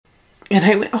And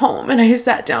I went home and I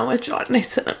sat down with John and I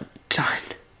said, I'm done.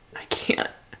 I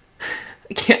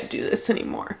can't do this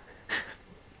anymore.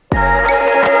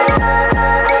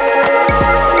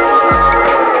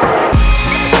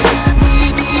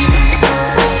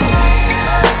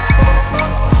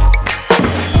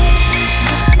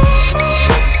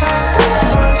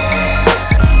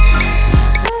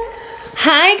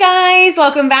 Hi guys,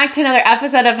 welcome back to another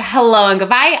episode of Hello and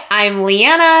Goodbye. I'm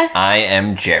Leanna. I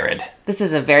am Jared. This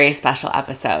is a very special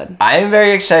episode. I am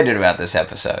very excited about this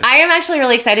episode. I am actually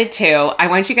really excited too. I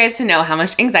want you guys to know how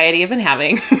much anxiety I've been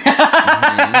having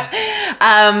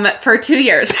for 2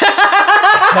 years of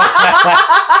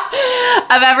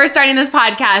ever starting this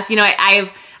podcast. You know,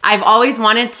 I've always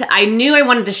wanted to. I knew I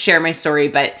wanted to share my story,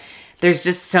 but there's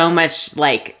just so much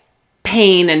like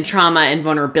pain and trauma and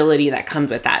vulnerability that comes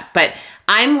with that. But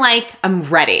I'm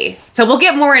ready. So we'll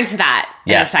get more into that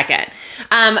in a second.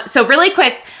 So really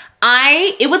quick.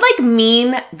 It would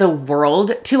mean the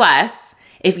world to us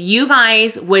if you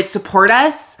guys would support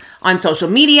us on social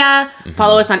media,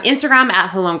 follow us on Instagram at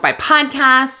Hello and Goodbye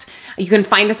Podcast. You can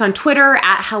find us on Twitter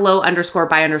at hello_by_pod.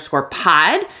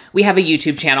 We have a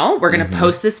YouTube channel. We're going to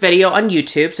post this video on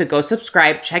YouTube. So go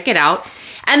subscribe, check it out.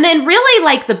 And then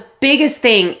really the biggest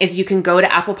thing is you can go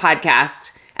to Apple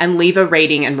Podcast and leave a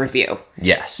rating and review.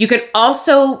 Yes. You can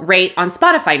also rate on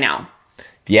Spotify now.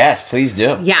 Yes, please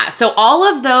do. Yeah. So all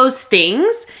of those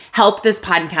things help this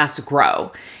podcast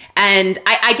grow. And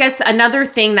I guess another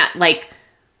thing that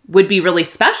would be really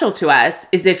special to us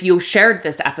is if you shared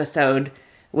this episode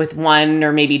with one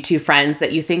or maybe two friends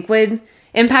that you think would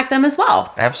impact them as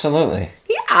well. Absolutely.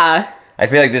 Yeah. I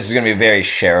feel like this is going to be a very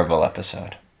shareable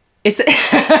episode.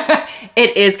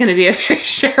 It is going to be a very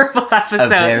shareable episode. A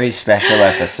very special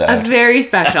episode. A very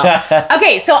special.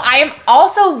 Okay, so I am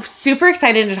also super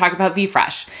excited to talk about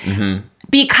VFresh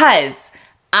because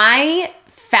I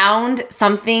found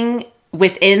something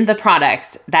within the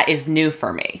products that is new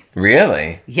for me.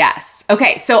 Really? Yes.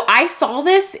 Okay, so I saw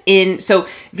this so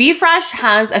VFresh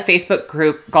has a Facebook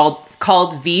group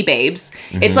called V-Babes.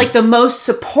 It's the most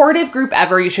supportive group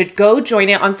ever. You should go join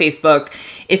it on Facebook,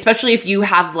 especially if you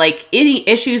have any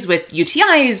issues with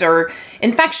UTIs or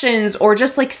infections or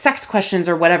just sex questions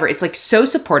or whatever. It's so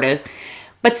supportive.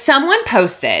 But someone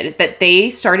posted that they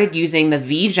started using the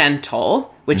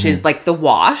V-Gentle, which is the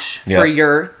wash for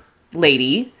your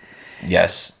lady.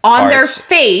 Yes. On their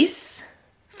face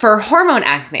for hormone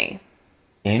acne.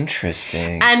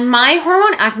 Interesting. And my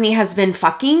hormone acne has been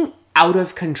fucking out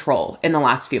of control in the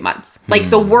last few months.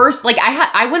 The worst,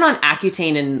 I went on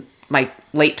Accutane in my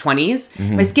late 20s.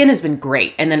 My skin has been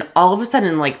great. And then all of a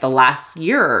sudden, the last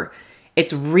year,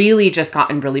 it's really just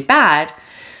gotten really bad.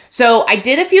 So I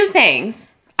did a few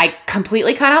things. I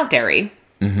completely cut out dairy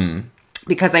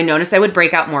because I noticed I would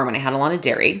break out more when I had a lot of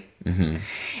dairy.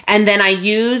 And then I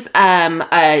use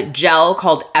a gel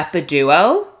called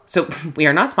Epiduo. So we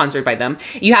are not sponsored by them.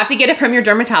 You have to get it from your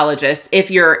dermatologist.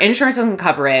 If your insurance doesn't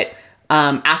cover it,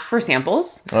 ask for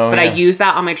samples. I use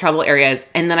that on my trouble areas.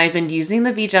 And then I've been using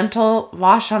the V-Gentle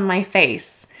wash on my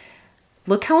face.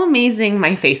 Look how amazing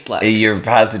my face looks. You're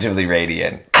positively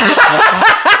radiant.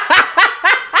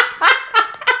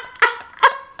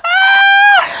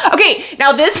 Okay,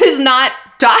 now this is not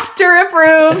doctor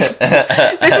approved.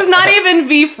 This is not even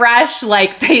VFresh.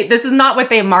 This is not what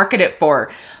they market it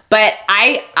for. But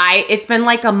it's been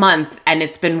a month and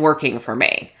it's been working for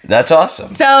me. That's awesome.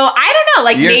 So I don't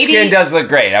know, your maybe skin does look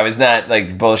great. I was not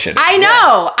bullshitting. I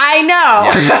know.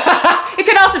 Yeah. It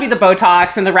could also be the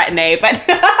Botox and the Retin-A, but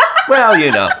well,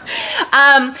 you know.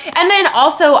 And then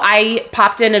also I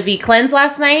popped in a V-Cleanse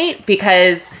last night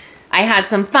because I had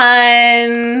some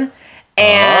fun.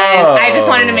 And I just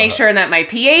wanted to make sure that my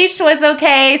pH was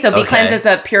okay. So V-Cleanse is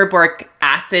a pure boric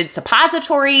acid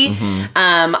suppository.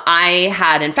 I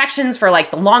had infections for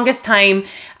the longest time.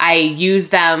 I use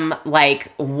them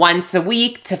once a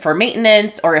week for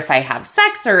maintenance, or if I have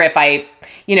sex, or if I,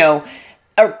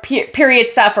 or period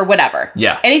stuff or whatever.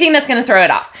 Yeah. Anything that's going to throw it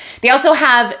off. They also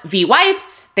have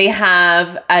V-Wipes. They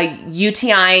have a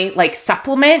UTI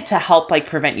supplement to help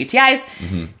prevent UTIs.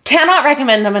 Cannot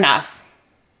recommend them enough.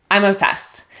 I'm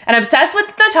obsessed. And I'm obsessed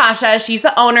with Natasha. She's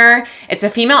the owner. It's a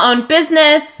female-owned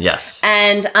business. Yes.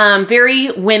 And very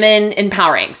women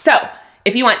empowering. So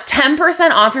if you want 10%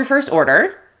 off your first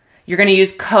order, you're going to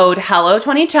use code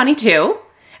HELLO2022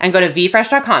 and go to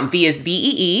VFresh.com. V is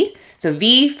VEE. So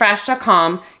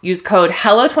VFresh.com. Use code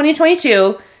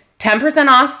HELLO2022. 10%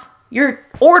 off your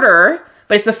order,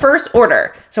 but it's the first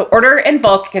order. So order in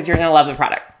bulk because you're going to love the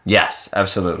product. Yes,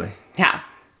 absolutely. Yeah.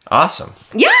 Awesome.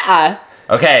 Yeah.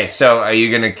 Okay, so are you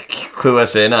gonna clue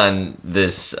us in on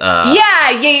this fun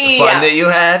Yeah. that you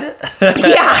had?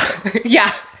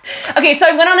 Yeah. Okay, so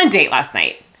I went on a date last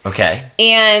night. Okay.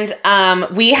 And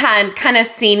we had kind of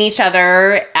seen each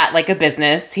other at like a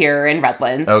business here in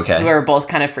Redlands. Okay. We were both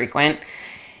kind of frequent.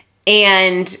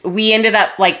 And we ended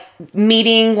up like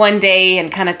meeting one day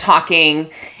and kind of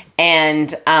talking.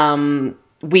 And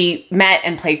we met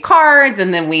and played cards,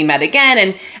 and then we met again.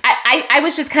 And I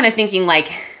was just kind of thinking like,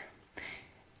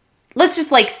 let's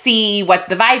just like see what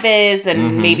the vibe is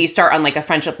and maybe start on like a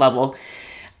friendship level.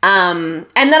 And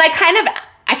then I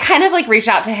kind of like reached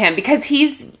out to him because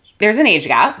there's an age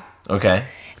gap. Okay.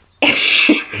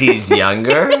 He's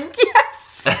younger?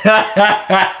 Yes.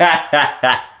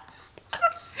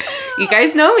 You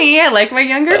guys know me. I like my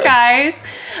younger guys.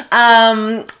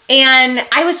 And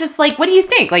I was just like, what do you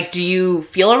think? Like, do you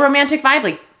feel a romantic vibe?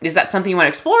 Like, is that something you want to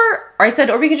explore? Or I said,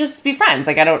 or we could just be friends.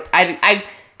 Like, I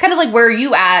kind of like, where are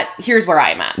you at? Here's where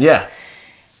I'm at. Yeah.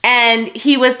 And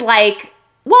he was like,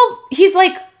 well, he's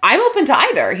like, I'm open to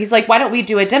either. He's like, why don't we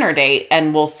do a dinner date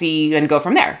and we'll see and go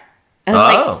from there. And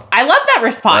I'm like, I love that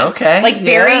response. Okay. Like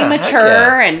very Yeah, mature. heck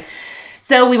yeah. And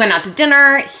so we went out to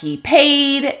dinner. He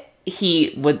paid.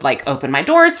 He would like open my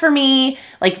doors for me,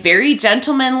 like very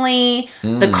gentlemanly.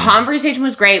 The conversation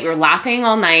was great. We were laughing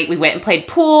all night. We went and played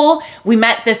pool. We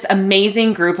met this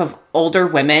amazing group of older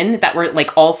women that were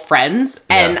like all friends.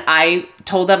 Yeah. And I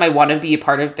told them I want to be a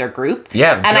part of their group.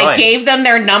 Yeah, and I join. gave them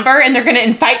their number and they're going to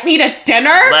invite me to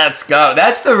dinner. Let's go.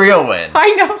 That's the real win.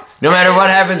 I know. No matter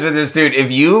what happens with this dude, if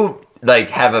you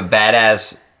like have a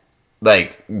badass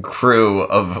like crew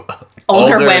of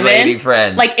older women, lady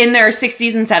friends, like in their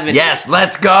 60s and 70s. yes,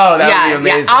 let's go. That would be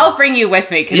amazing. Yeah, I'll bring you with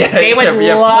me because Yeah, they would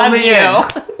love pull me you.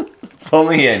 Pull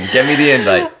me in. Get me the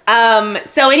invite.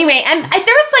 So anyway, and there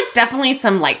was like definitely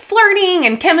some like flirting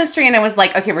and chemistry, and I was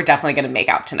like, okay, we're definitely gonna make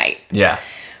out tonight. Yeah.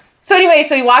 So anyway,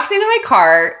 so he walks into my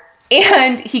car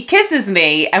and he kisses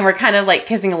me, and we're kind of like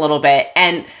kissing a little bit,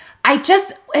 and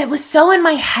it was so in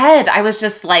my head. I was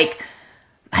just like,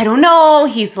 I don't know.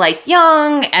 He's like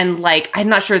young and like, I'm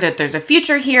not sure that there's a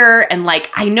future here. And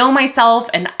like, I know myself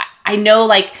and I know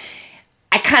like,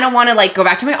 I kind of want to like go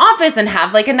back to my office and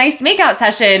have like a nice makeout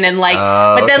session and like,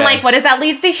 but then like, what if that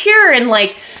leads to here? And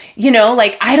like, you know,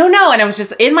 like, I don't know. And I was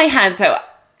just in my head. So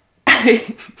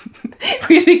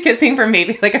we had been kissing for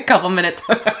maybe like a couple minutes.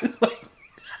 And I was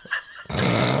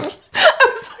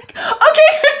like, okay,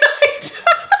 good night.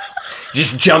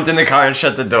 Just jumped in the car and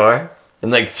shut the door. And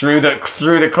like through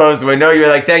the closed window, you're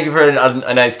like, "Thank you for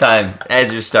a nice time."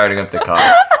 As you're starting up the car, and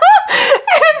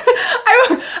I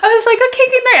was like, "Okay,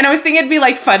 good night." And I was thinking it'd be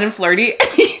like fun and flirty, and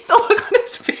the look on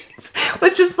his face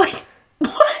was just like,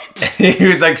 "What?" he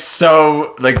was like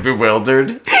so like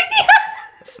bewildered.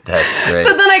 Yes. That's great.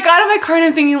 So then I got in my car and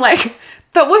I'm thinking like,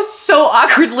 that was so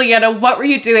awkward, Leanna. What were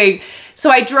you doing?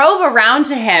 So I drove around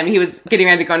to him. He was getting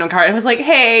ready to go into a car, and I was like,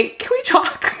 "Hey, can we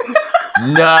talk?"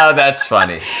 No, that's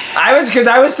funny. I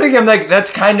was thinking, I'm like,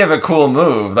 that's kind of a cool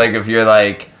move. Like, if you're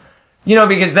like, you know,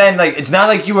 because then, like, it's not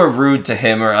like you were rude to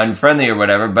him or unfriendly or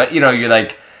whatever, but, you know, you're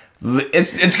like,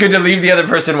 it's good to leave the other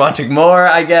person wanting more,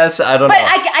 I guess. I don't know. But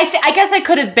I guess I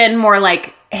could have been more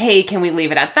like, "Hey, can we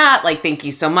leave it at that? Like, thank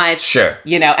you so much." Sure.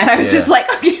 You know, and I was just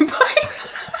like, "Okay, bye."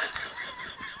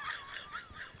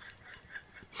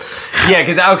 Yeah,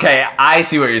 because, okay, I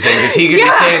see what you're saying. Because he could be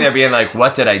standing there being like,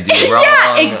 what did I do wrong?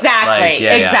 Yeah, exactly.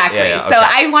 Like, exactly. okay. So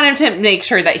I wanted to make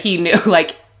sure that he knew,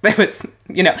 like, it was,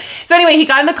 you know. So anyway, he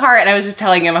got in the car and I was just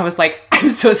telling him, I was like,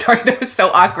 "I'm so sorry. That was so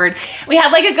awkward." We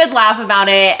had like a good laugh about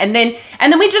it. And then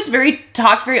we just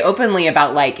talked very openly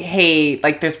about like, hey,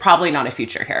 like there's probably not a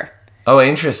future here. Oh,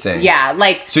 interesting. Yeah.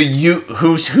 Like. So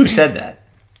who said that?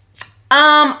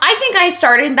 I think I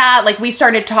started that, like we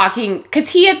started talking because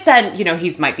he had said, you know,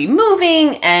 he might be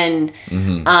moving and,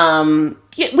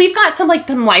 we've got some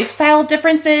lifestyle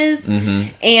differences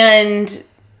and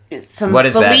some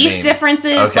belief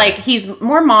differences. Okay. Like he's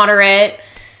more moderate,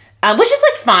 which is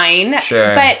like fine,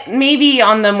 sure, but maybe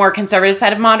on the more conservative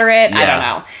side of moderate. Yeah. I don't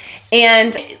know.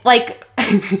 And like,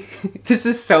 this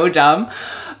is so dumb,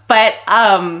 but,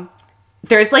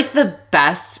 there's like the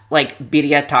best like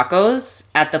birria tacos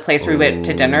at the place where we went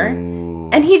to dinner,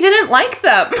 and he didn't like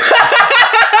them.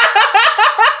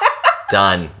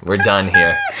 Done. We're done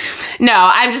here.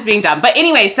 No, I'm just being dumb. But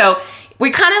anyway, so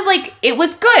we kind of like, it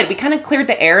was good. We kind of cleared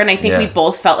the air, and I think we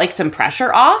both felt like some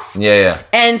pressure off. Yeah.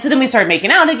 And so then we started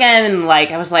making out again, and like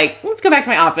I was like, let's go back to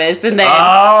my office, and then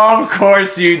of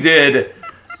course you did.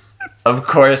 Of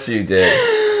course you did.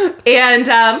 And,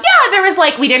 there was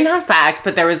like, we didn't have sex,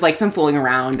 but there was like some fooling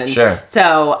around. And sure.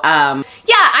 So,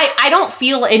 I don't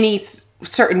feel any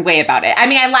certain way about it. I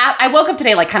mean, I woke up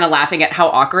today like kind of laughing at how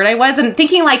awkward I was and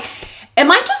thinking like,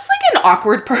 am I just like an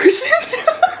awkward person?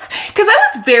 Because I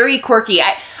was very quirky.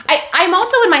 I'm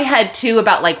also in my head too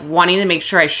about like wanting to make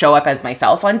sure I show up as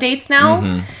myself on dates now.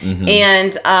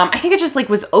 And I think I just like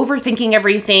was overthinking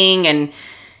everything. And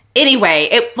anyway,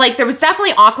 it like there was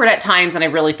definitely awkward at times, and I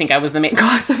really think I was the main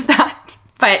cause of that.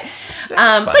 But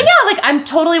yeah, like I'm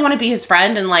totally want to be his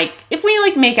friend, and like if we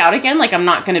like make out again, like I'm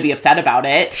not going to be upset about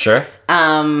it. Sure.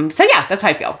 So yeah, that's how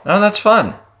I feel. Oh, that's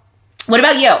fun. What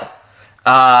about you?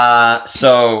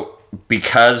 So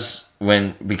because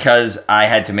I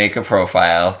had to make a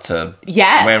profile to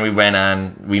when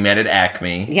we met at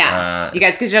Acme. Yeah. You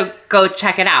guys could go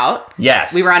check it out.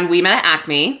 Yes. We were on We Met at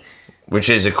Acme. Which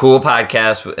is a cool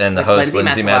podcast, and the host,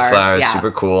 Lindsay Metzler, is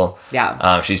super cool.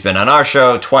 Yeah. She's been on our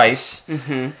show twice.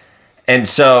 And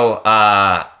so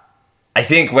I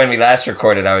think when we last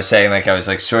recorded, I was saying like I was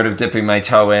like sort of dipping my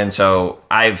toe in. So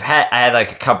I had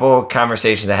like a couple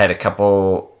conversations. I had a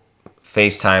couple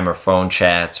FaceTime or phone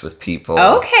chats with people.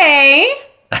 Okay.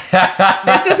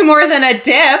 This is more than a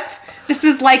dip. This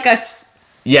is like a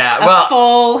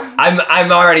full.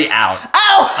 I'm already out.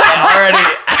 Oh.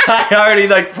 I already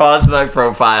like paused my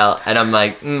profile, and I'm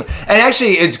like, And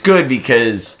actually, it's good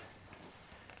because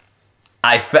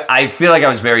I feel like I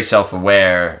was very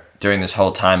self-aware during this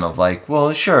whole time of like,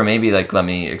 well, sure, maybe like let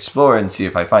me explore and see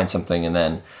if I find something, and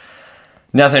then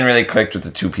nothing really clicked with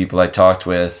the two people I talked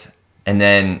with, and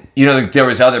then there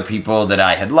was other people that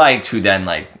I had liked who then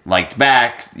like liked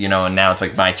back, and now it's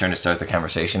like my turn to start the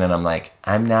conversation, and I'm like,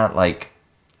 I'm not like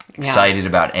excited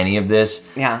about any of this.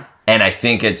 Yeah. And I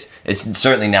think it's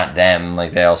certainly not them.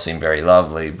 Like they all seem very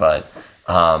lovely, but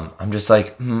I'm just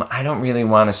like I don't really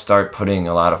want to start putting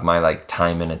a lot of my like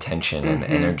time and attention and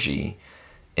energy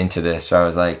into this. So I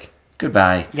was like,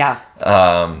 goodbye. Yeah.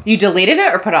 You deleted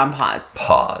it or put it on pause?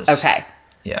 Pause. Okay.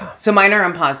 Yeah. So mine are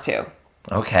on pause too.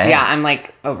 Okay. Yeah, I'm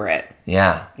like over it.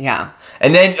 Yeah. Yeah.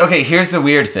 And then here's the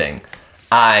weird thing.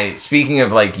 Speaking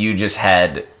of like you just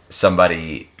had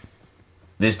somebody.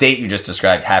 This date you just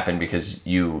described happened because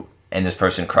you and this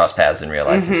person crossed paths in real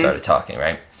life and started talking,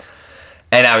 right?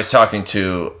 And I was talking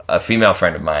to a female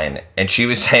friend of mine, and she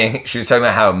was talking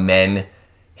about how men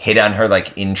hit on her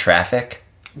like in traffic.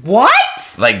 What?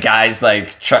 Like guys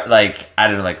like I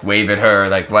don't know, like wave at her,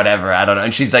 like whatever, I don't know.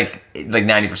 And she's like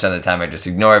 90% of the time I just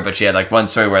ignore it, but she had like one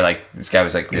story where like this guy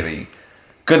was like really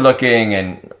good looking,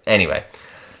 and anyway,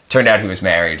 turned out he was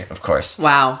married, of course.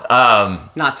 Wow.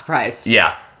 Not surprised.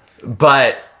 Yeah.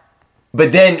 But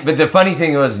the funny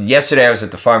thing was yesterday I was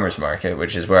at the farmer's market,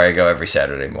 which is where I go every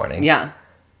Saturday morning. Yeah.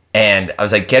 And I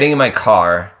was like getting in my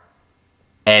car,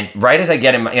 and right as I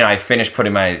get in, I finished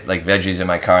putting my like veggies in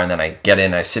my car, and then I get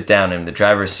in, I sit down in the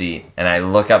driver's seat, and I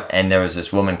look up, and there was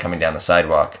this woman coming down the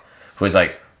sidewalk who was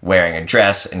like wearing a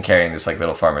dress and carrying this like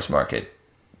little farmer's market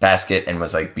basket, and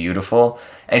was like beautiful.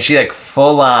 And she like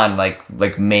full on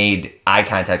like made eye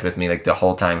contact with me like the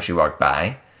whole time she walked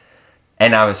by.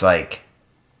 And I was like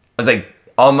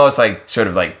almost like sort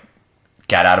of like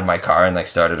got out of my car and like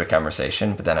started a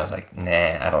conversation, but then I was like, nah,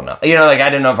 I don't know. Like I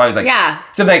didn't know if I was like,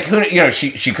 so like who, she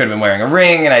could have been wearing a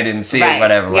ring and I didn't see it,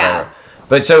 whatever.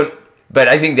 But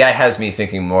I think that has me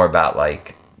thinking more about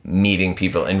like meeting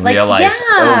people in real life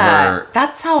over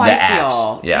that's how I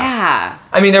feel. Yeah.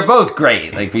 I mean, they're both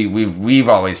great. Like we've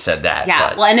always said that. Yeah.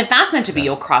 But, well, and if that's meant to be,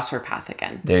 you'll cross her path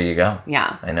again. There you go.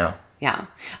 Yeah. I know. Yeah.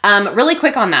 Really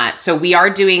quick on that. So we are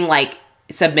doing like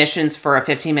submissions for a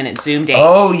 15-minute Zoom date.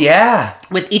 Oh, yeah.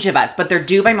 With each of us, but they're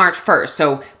due by March 1st.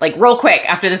 So like real quick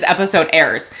after this episode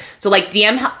airs. So like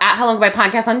DM at How Long Goodbye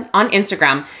Podcast on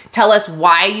Instagram. Tell us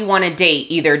why you want to date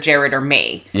either Jared or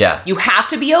me. Yeah. You have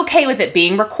to be okay with it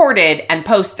being recorded and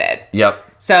posted.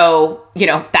 Yep. So,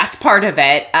 that's part of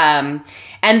it. And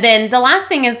then the last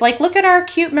thing is like, look at our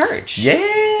cute merch. Yeah.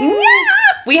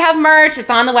 We have merch.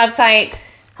 It's on the website.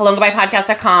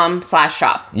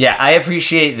 HelloGoodbyePodcast.com/shop. Yeah, I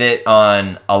appreciate that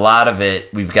on a lot of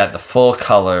it, we've got the full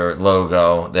color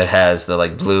logo that has the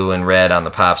like blue and red on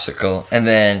the popsicle. And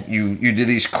then you do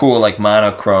these cool like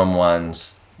monochrome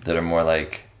ones that are more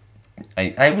like,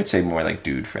 I would say more like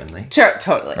dude friendly. Sure,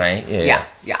 totally. Right?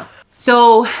 Yeah.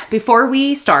 So before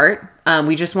we start,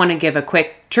 we just want to give a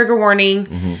quick trigger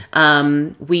warning.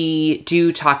 We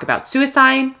do talk about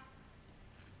suicide,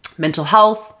 mental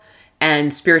health,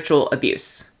 and spiritual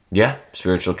abuse. Yeah,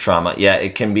 spiritual trauma. Yeah,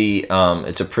 it can be,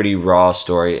 it's a pretty raw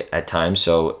story at times.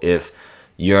 So if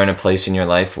you're in a place in your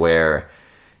life where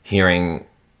hearing,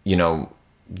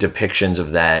 depictions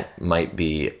of that might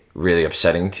be really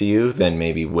upsetting to you, then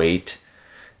maybe wait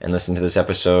and listen to this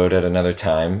episode at another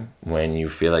time when you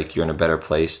feel like you're in a better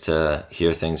place to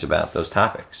hear things about those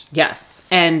topics. Yes.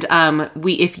 And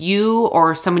if you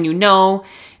or someone you know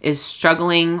is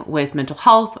struggling with mental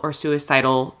health or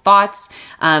suicidal thoughts,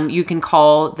 you can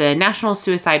call the National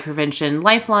Suicide Prevention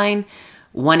Lifeline,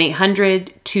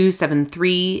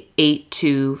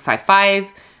 1-800-273-8255,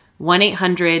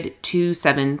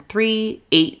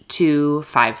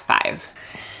 1-800-273-8255.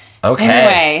 Okay.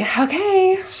 Anyway,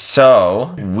 okay.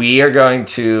 So we are going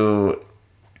to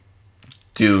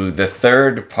do the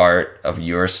third part of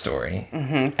your story.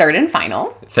 Third and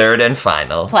final. Third and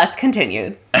final. Plus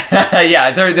continued. Yeah,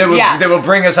 that will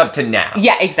bring us up to now.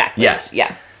 Yeah, exactly. Yes.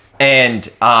 Yeah. And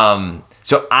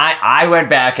so I went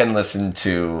back and listened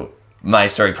to my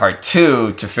story part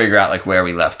 2 to figure out like where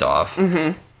we left off.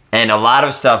 And a lot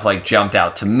of stuff like jumped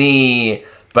out to me,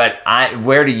 but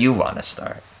where do you want to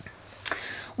start?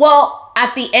 Well,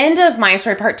 at the end of my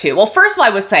story part 2, well, first of all, I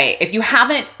would say if you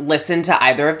haven't listened to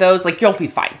either of those, like you'll be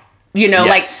fine. You know,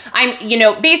 Yes. like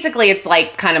basically it's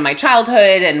like kind of my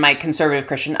childhood and my conservative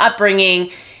Christian upbringing,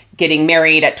 getting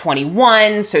married at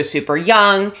 21, so super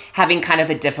young, having kind of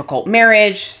a difficult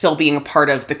marriage, still being a part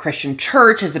of the Christian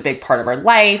church is a big part of our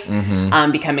life,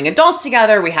 becoming adults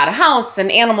together. We had a house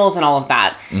and animals and all of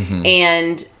that.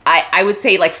 And I would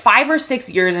say like 5 or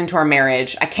 6 years into our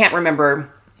marriage, I can't remember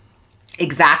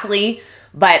exactly,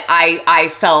 but I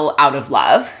fell out of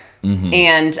love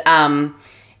and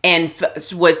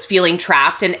was feeling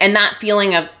trapped. And that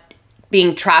feeling of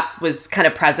being trapped was kind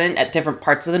of present at different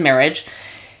parts of the marriage.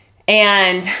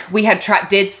 And we had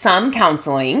did some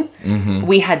counseling.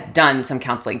 We had done some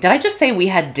counseling. Did I just say we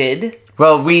did?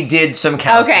 Well, we did some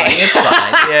counseling. Okay. It's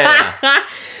fine. Yeah.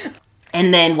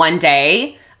 And then one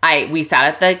day we sat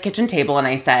at the kitchen table and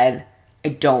I said, I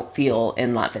don't feel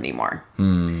in love anymore.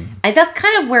 And that's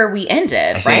kind of where we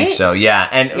ended, right? I think so, yeah.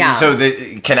 And Yeah. so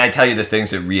can I tell you the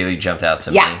things that really jumped out to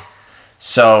me? Yeah.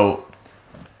 So,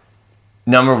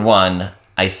 number one,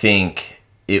 I think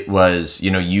it was,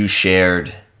 you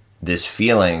shared this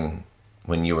feeling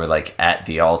when you were like at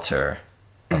the altar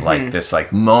of like this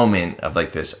like moment of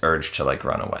like this urge to like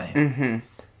run away.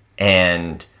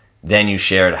 And then you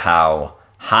shared how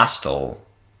hostile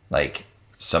like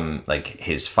some like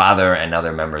his father and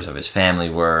other members of his family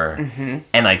were,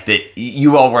 and like that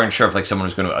you all weren't sure if like someone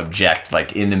was going to object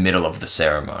like in the middle of the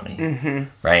ceremony,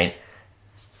 right?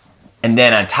 And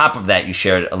then on top of that, you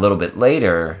shared a little bit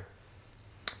later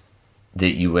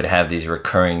that you would have these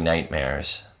recurring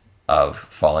nightmares of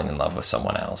falling in love with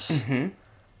someone else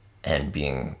and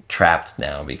being trapped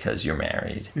now because you're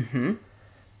married,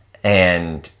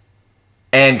 and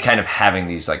kind of having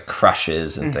these like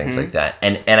crushes and things like that.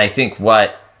 And I think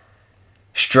what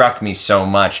struck me so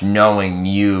much knowing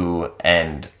you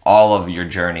and all of your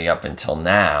journey up until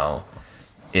now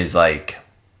is like,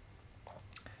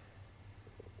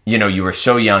 you were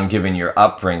so young given your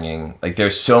upbringing. Like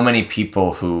there's so many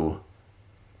people who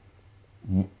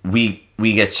we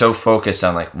get so focused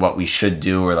on like what we should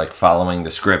do or like following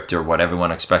the script or what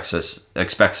everyone expects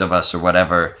of us or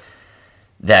whatever,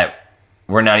 that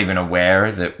we're not even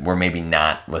aware that we're maybe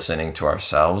not listening to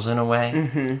ourselves in a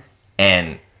way.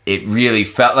 And it really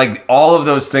felt like all of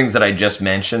those things that I just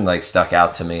mentioned like stuck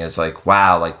out to me as like,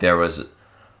 wow, like there was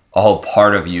a whole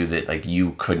part of you that like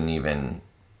you couldn't even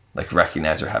like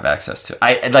recognize or have access to.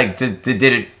 I like,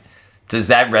 does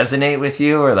that resonate with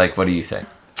you, or like, what do you think?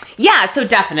 Yeah, so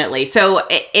definitely. So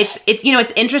it's it's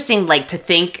interesting like to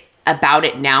think about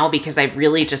it now because I've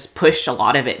really just pushed a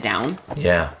lot of it down.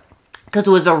 Yeah. Because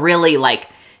it was a really like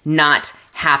not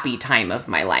happy time of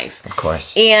my life. Of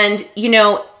course. And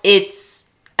I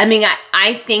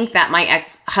think that my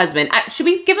ex-husband, should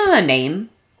we give him a name?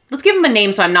 Let's give him a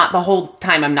name so I'm not the whole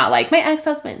time I'm not like my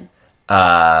ex-husband.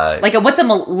 Like what's a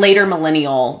later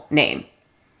millennial name?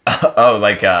 Oh,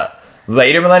 like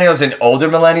later millennials and older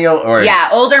millennial, or yeah,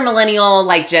 older millennial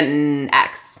like Gen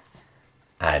X.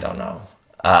 I don't know.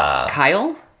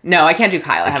 Kyle? No, I can't do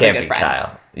Kyle. I have a good friend.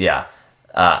 Kyle. Yeah.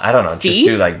 I don't know. Steve? Just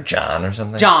do like John or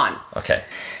something. John. Okay.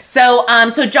 So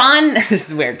John, this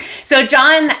is weird. So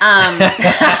John,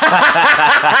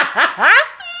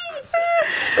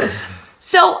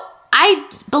 so I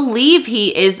believe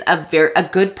he is a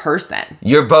good person.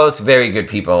 You're both very good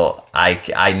people.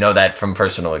 I know that from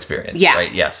personal experience. Yeah.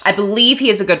 Right? Yes. I believe he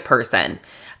is a good person.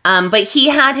 But he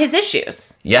had his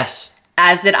issues. Yes.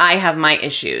 As did I have my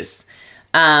issues.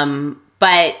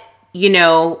 But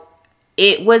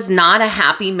it was not a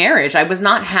happy marriage. I was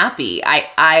not happy.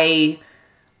 I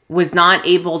was not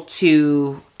able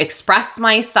to express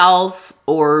myself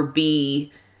or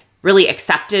be really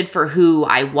accepted for who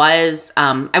I was.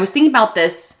 I was thinking about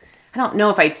this I don't know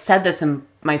if I said this in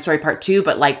my story part 2,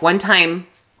 but like one time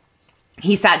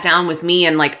he sat down with me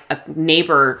and like a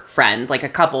neighbor friend, like a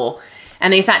couple,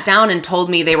 and they sat down and told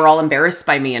me they were all embarrassed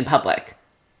by me in public.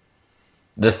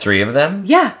 The 3 of them?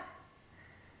 Yeah.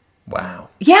 Wow.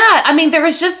 Yeah. I mean, there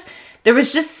was just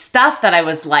stuff that I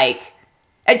was like,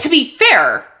 to be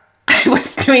fair, I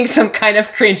was doing some kind of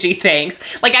cringy things.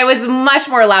 Like I was much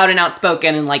more loud and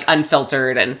outspoken and like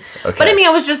unfiltered. And, but I mean,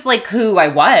 I was just like who I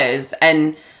was.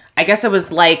 And I guess I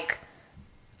was like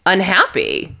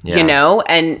unhappy, you know?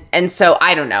 And so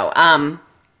I don't know.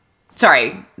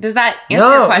 Sorry, does that answer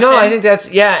your question? No, I think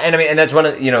that's, yeah. And I mean, and that's one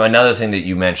of, you know, another thing that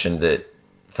you mentioned that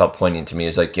felt poignant to me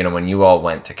is like, you know, when you all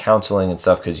went to counseling and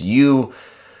stuff, because you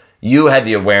had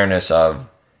the awareness of,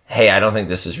 hey, I don't think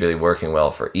this is really working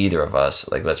well for either of us.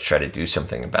 Like, let's try to do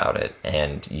something about it.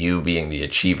 And you being the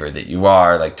achiever that you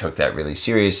are, like, took that really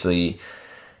seriously.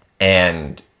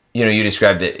 And, you know, you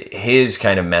described that his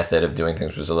kind of method of doing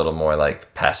things was a little more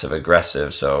like passive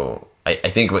aggressive. So I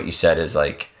think what you said is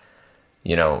like,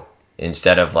 you know,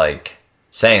 instead of like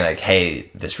saying like, hey,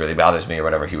 this really bothers me or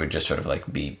whatever, he would just sort of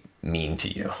like be mean to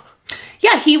you.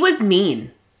 Yeah, he was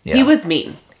mean. Yeah. He was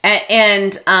mean.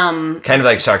 And kind of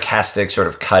like sarcastic, sort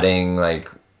of cutting, like,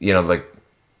 you know,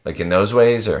 like in those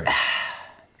ways, or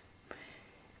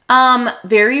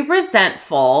very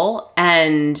resentful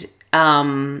and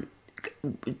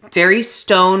very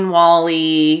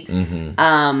stonewally.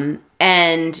 Mm-hmm.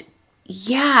 And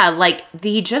yeah, like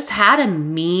he just had a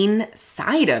mean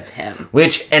side of him.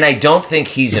 And I don't think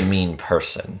he's a mean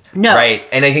person. No. Right?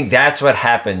 And I think that's what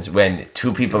happens when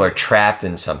 2 people are trapped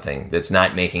in something that's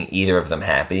not making either of them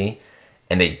happy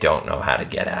and they don't know how to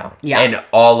get out. Yeah. And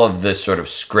all of the sort of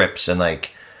scripts and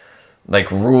like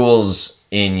rules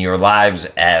in your lives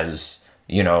as,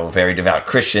 you know, very devout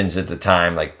Christians at the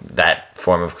time, like that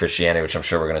form of Christianity, which I'm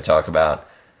sure we're going to talk about,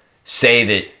 say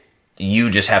that you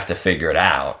just have to figure it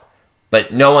out.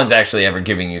 But no one's actually ever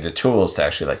giving you the tools to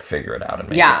actually like figure it out and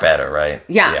make it better, right?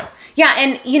 Yeah. Yeah,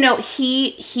 and you know,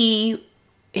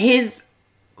 his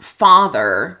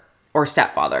father or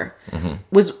stepfather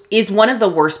is one of the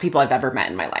worst people I've ever met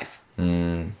in my life.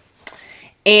 Mm.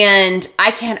 And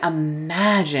I can't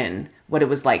imagine what it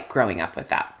was like growing up with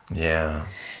that. Yeah.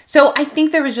 So I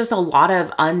think there was just a lot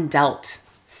of undealt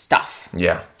stuff.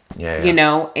 Yeah. You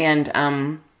know,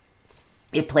 and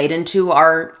it played into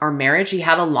our marriage. He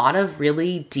had a lot of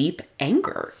really deep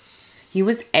anger. He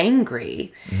was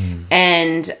angry. Mm.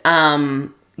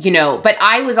 And, you know, but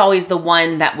I was always the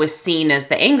one that was seen as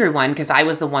the angry one because I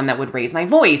was the one that would raise my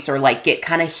voice or like get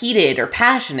kind of heated or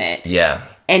passionate. Yeah.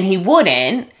 And he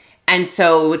wouldn't. And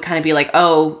so it would kind of be like,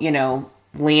 oh, you know,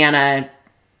 Leanna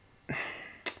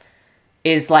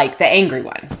is like the angry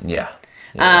one. Yeah.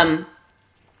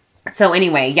 So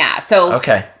anyway, yeah. So.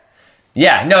 Okay.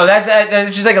 Yeah, no, that's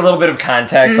just like a little bit of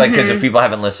context, like, because if people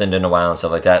haven't listened in a while and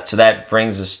stuff like that. So that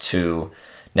brings us to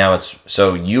now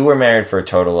so you were married for a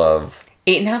total of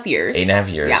 8.5 years.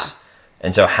 8.5 years. Yeah.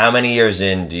 And so how many years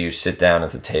in do you sit down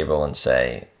at the table and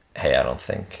say, hey, I don't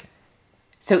think.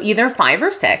 So either 5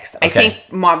 or 6. Okay. I think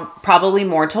probably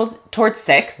more towards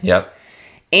 6. Yep.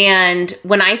 And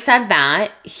when I said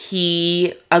that,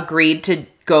 he agreed to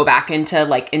go back into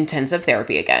like intensive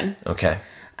therapy again. Okay.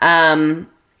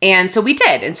 And so we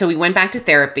did. And so we went back to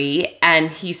therapy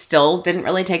and he still didn't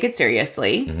really take it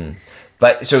seriously. Mm-hmm.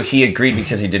 But so he agreed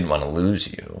because he didn't want to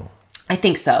lose you. I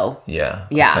think so. Yeah.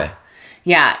 Yeah. Okay.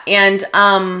 Yeah. And,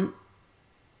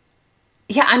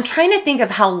 yeah, I'm trying to think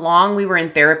of how long we were in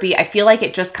therapy. I feel like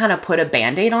it just kind of put a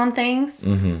Band-Aid on things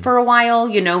for a while.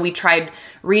 You know, we tried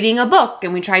reading a book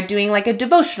and we tried doing like a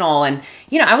devotional. And,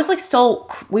 you know, I was like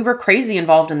we were crazy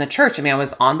involved in the church. I mean, I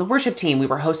was on the worship team. We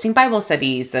were hosting Bible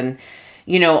studies and,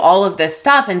 you know, all of this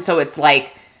stuff. And so it's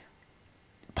like,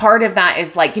 part of that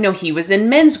is like, you know, he was in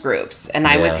men's groups and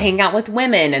I was hanging out with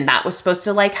women and that was supposed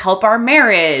to like help our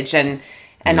marriage and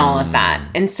all of that.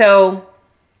 And so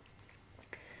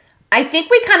I think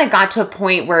we kind of got to a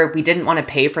point where we didn't want to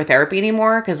pay for therapy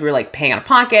anymore because we were like paying out of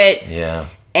pocket. Yeah.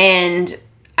 And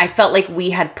I felt like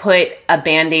we had put a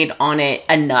Band-Aid on it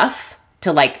enough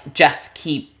to like just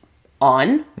keep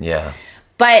on. Yeah.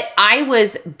 But I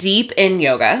was deep in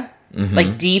yoga. Mm-hmm.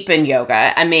 Like deep in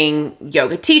yoga. I mean,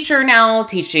 yoga teacher now,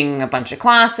 teaching a bunch of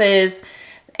classes.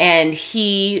 And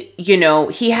he, you know,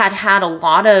 he had a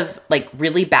lot of like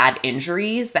really bad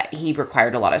injuries that he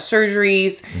required a lot of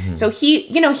surgeries. Mm-hmm. So he,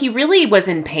 you know, he really was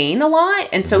in pain a lot.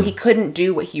 And so he couldn't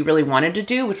do what he really wanted to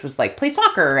do, which was like play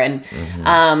soccer and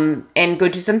go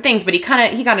do some things. But he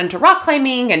got into rock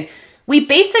climbing and we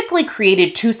basically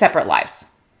created 2 separate lives.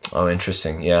 Oh,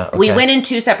 interesting. Yeah. Okay. We went in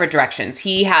 2 separate directions.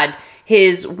 He had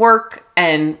his work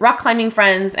and rock climbing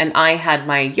friends, and I had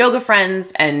my yoga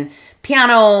friends and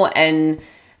piano, and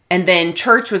then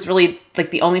church was really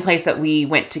like the only place that we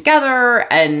went together.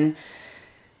 And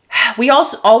we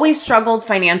also always struggled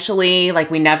financially. Like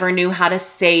we never knew how to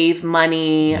save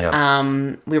money.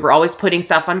 Yep. We were always putting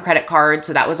stuff on credit cards.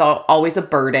 So that was always a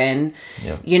burden,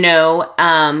 Yep. you know?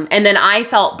 And then I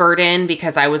felt burdened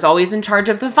because I was always in charge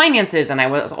of the finances, and I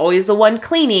was always the one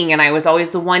cleaning, and I was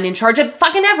always the one in charge of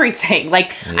fucking everything.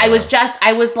 Like I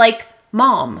was like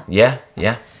mom, Yeah.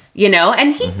 Yeah. you know,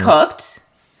 and he cooked,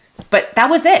 but that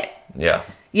was it, Yeah.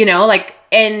 you know, like,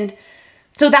 and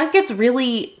so that gets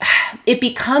really, it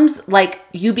becomes like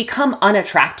you become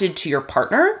unattracted to your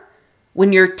partner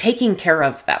when you're taking care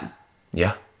of them.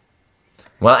 Yeah.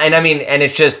 Well, and I mean, and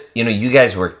it's just, you know, you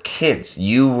guys were kids.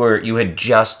 You had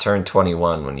just turned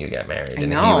 21 when you got married, and he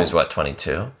know. was what,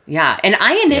 22? Yeah. And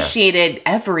I initiated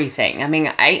everything.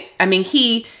 I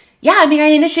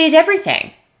initiated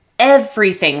everything.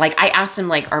 Everything. Like I asked him,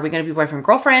 like, are we going to be boyfriend,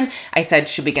 girlfriend? I said,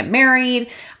 should we get married?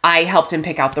 I helped him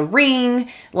pick out the ring.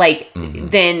 Like,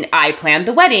 then I planned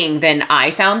the wedding. Then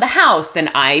I found the house. Then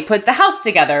I put the house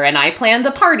together, and I planned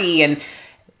the party and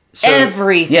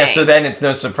everything. Yeah. So then it's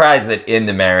no surprise that in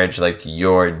the marriage, like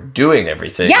you're doing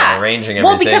everything, and arranging everything.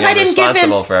 Well, because and I didn't give him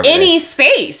responsible for everything. any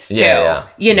space to, Yeah.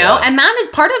 you know, Yeah. and that is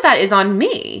part of that is on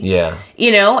me. Yeah.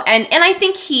 You know, and I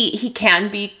think he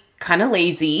can be kind of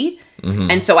lazy.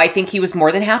 And so I think he was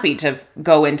more than happy to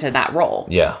go into that role.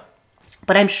 Yeah.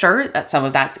 But I'm sure that some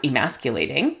of that's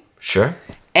emasculating. Sure.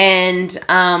 And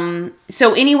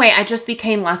so anyway, I just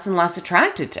became less and less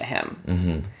attracted to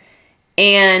him.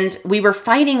 And we were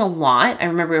fighting a lot. I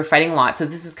remember we were fighting a lot. So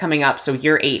this is coming up. So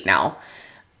year 8 now.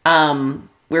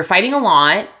 We were fighting a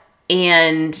lot.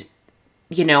 And,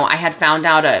 you know, I had found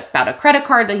out about a credit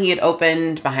card that he had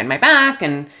opened behind my back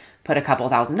and put a couple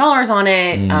 $1,000s on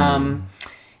it.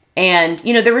 And,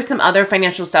 you know, there was some other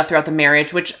financial stuff throughout the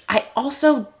marriage, which I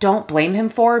also don't blame him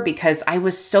for because I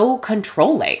was so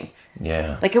controlling.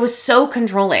 Yeah. Like, it was so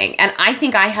controlling. And I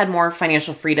think I had more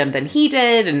financial freedom than he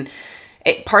did. And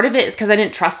part of it is because I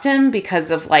didn't trust him because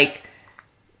of, like,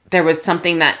 there was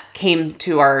something that came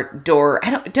to our door.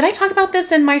 Did I talk about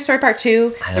this in my story part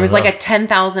 2? There was, like, a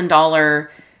 $10,000,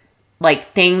 like,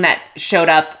 thing that showed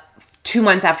up 2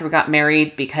 months after we got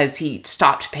married because he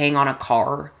stopped paying on a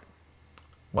car.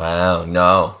 Wow.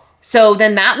 No. So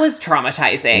then that was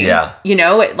traumatizing. Yeah. You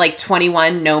know, at like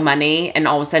 21, no money, and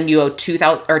all of a sudden you owe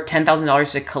 $2,000 or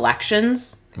 $10,000 to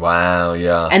collections. Wow.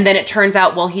 Yeah. And then it turns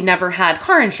out, well, he never had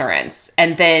car insurance.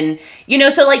 And then, you know,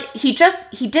 so like he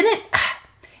didn't,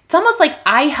 it's almost like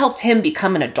I helped him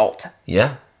become an adult.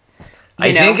 Yeah.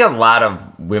 I think a lot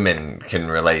of women can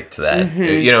relate to that,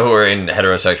 you know, who are in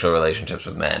heterosexual relationships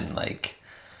with men. Like,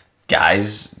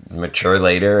 guys mature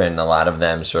later, and a lot of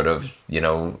them sort of, you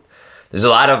know, there's a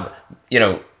lot of, you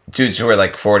know, dudes who are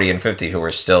like 40 and 50 who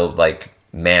are still like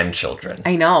man children.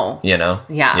 I know. You know?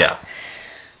 Yeah. Yeah.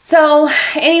 So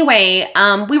anyway,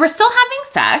 we were still having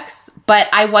sex, but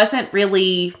I wasn't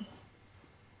really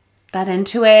that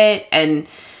into it. And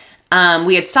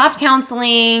we had stopped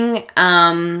counseling.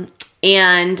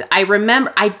 And I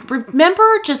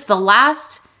remember just the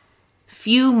last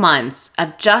few months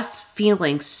of just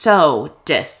feeling so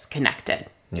disconnected.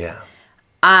 Yeah.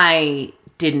 I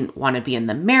didn't want to be in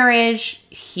the marriage.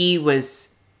 He was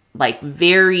like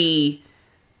very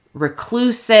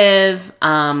reclusive.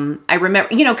 I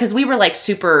remember, you know, because we were like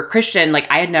super Christian. Like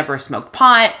I had never smoked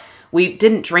pot. We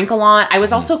didn't drink a lot. I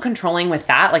was also controlling with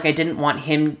that. Like I didn't want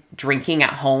him drinking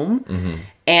at home.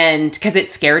 And because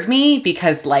it scared me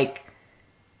because like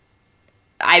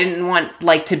I didn't want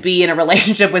like to be in a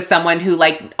relationship with someone who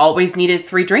like always needed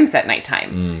 3 drinks at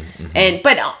nighttime.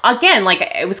 But again, like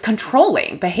it was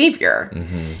controlling behavior.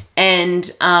 And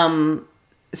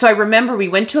so I remember we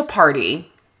went to a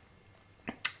party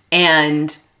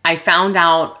and I found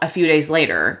out a few days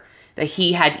later that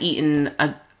he had eaten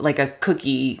a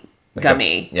cookie like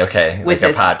gummy. With like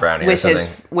a pot brownie or something.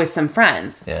 With some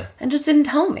friends. Yeah. And just didn't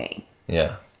tell me.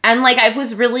 Yeah. And like I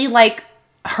was really like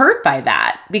hurt by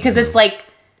that because it's like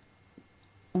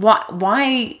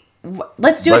why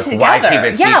let's do it together. Why keep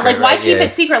it secret, like why right? keep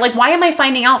it secret? Like why am I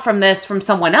finding out from this from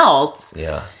someone else?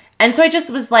 Yeah. And so I just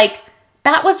was like,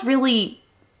 that was really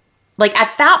like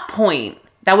at that point,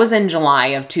 that was in July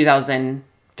of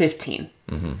 2015.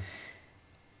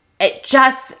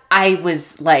 I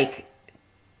was like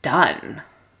done.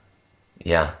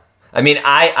 Yeah. I mean,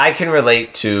 I can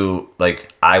relate to,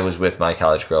 like, I was with my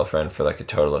college girlfriend for, like, a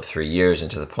total of 3 years, and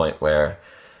to the point where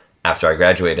after I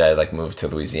graduated, I, like, moved to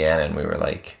Louisiana, and we were,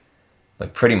 like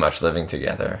pretty much living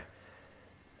together.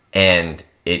 And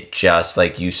it just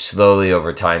like you slowly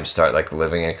over time start like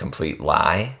living a complete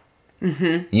lie.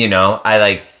 You know, I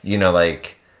like, you know,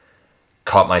 like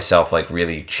caught myself like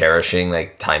really cherishing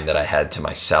like time that I had to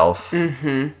myself.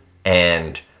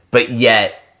 And, but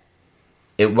yet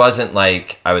it wasn't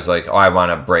like, I was like, oh, I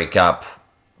want to break up,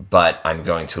 but I'm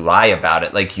going to lie about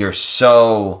it. Like you're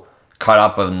so caught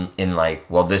up in like,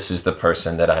 well, this is the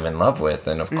person that I'm in love with.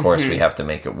 And of course we have to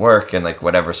make it work and like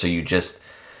whatever. So you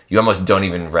almost don't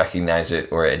even recognize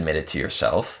it or admit it to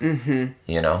yourself, you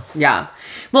know? Yeah.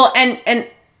 Well, and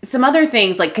some other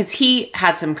things, like, because he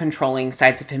had some controlling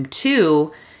sides of him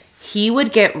too, he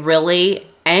would get really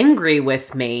angry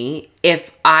with me if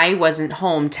I wasn't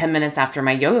home 10 minutes after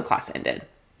my yoga class ended.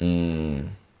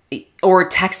 Or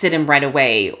texted him right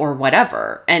away or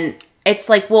whatever. And it's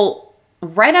like, well,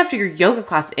 right after your yoga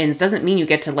class ends doesn't mean you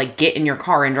get to, like, get in your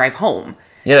car and drive home.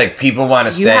 Yeah, like, people want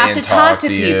to stay and talk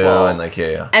to you. People. And, like,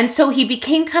 yeah. And so he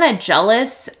became kind of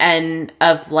jealous and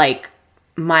of, like,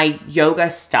 my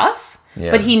yoga stuff.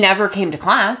 Yeah. But he never came to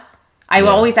class. I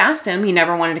always asked him. He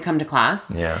never wanted to come to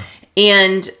class. Yeah.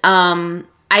 And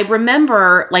I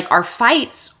remember, like, our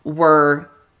fights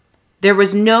there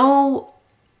was no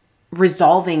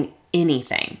resolving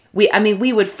anything.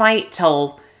 We would fight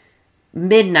till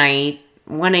midnight,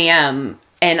 1 a.m.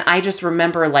 And I just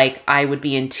remember, like, I would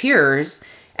be in tears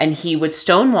and he would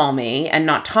stonewall me and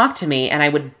not talk to me. And I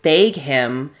would beg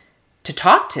him to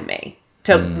talk to me,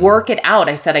 to work it out.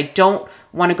 I said, I don't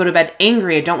want to go to bed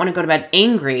angry. I don't want to go to bed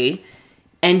angry.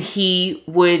 And he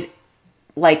would,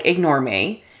 like, ignore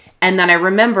me. And then I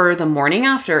remember the morning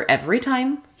after, every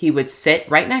time he would sit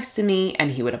right next to me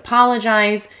and he would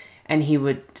apologize and he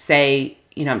would say,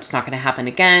 you know, it's not going to happen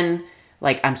again.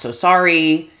 Like, I'm so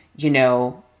sorry, you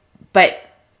know, but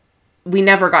we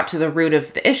never got to the root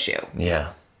of the issue.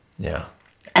 Yeah. Yeah.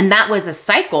 And that was a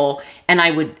cycle. And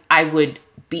I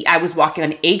was walking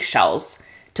on eggshells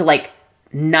to, like,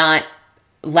 not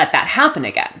let that happen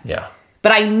again. Yeah.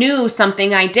 But I knew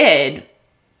something I did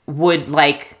would,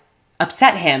 like,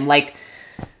 upset him. Like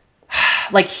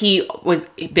he was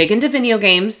big into video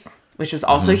games, which was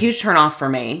also a huge turnoff for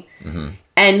me.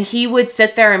 And he would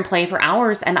sit there and play for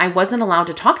hours and I wasn't allowed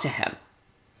to talk to him.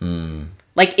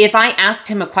 Like, if I asked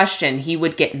him a question, he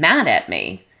would get mad at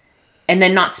me and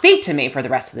then not speak to me for the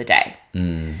rest of the day.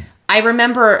 I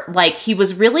remember, like, he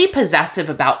was really possessive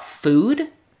about food,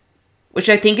 which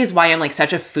I think is why I'm, like,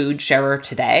 such a food sharer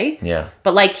today. Yeah.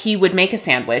 But, like, he would make a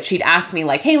sandwich. He'd ask me,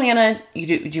 like, hey, Lana, do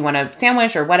you want a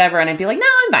sandwich or whatever? And I'd be like, no,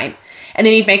 I'm fine. And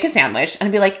then he'd make a sandwich. And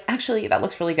I'd be like, actually, that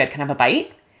looks really good. Can I have a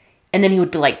bite? And then he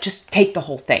would be like, just take the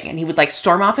whole thing. And he would, like,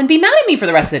 storm off and be mad at me for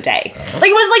the rest of the day. Like,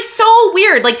 it was, like, so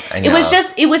weird. Like,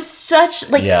 it was such,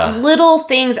 like, little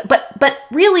things. But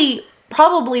really,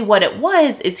 probably what it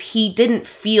was is he didn't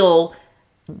feel,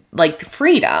 like,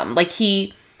 freedom. Like,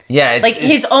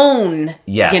 his own,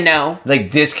 you know.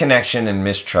 Like, disconnection and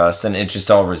mistrust, and it's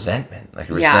just all resentment. Like,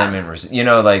 resentment, you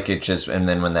know, like, it just, and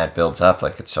then when that builds up,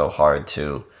 like, it's so hard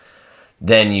to,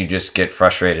 then you just get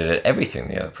frustrated at everything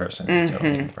the other person is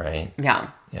doing, right? Yeah.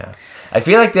 Yeah. I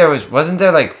feel like wasn't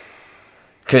there, like,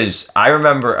 because I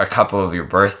remember a couple of your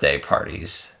birthday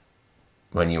parties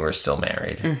when you were still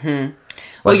married.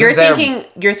 Well,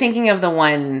 you're thinking of the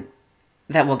one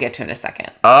that we'll get to in a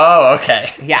second. Oh,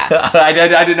 okay. Yeah. I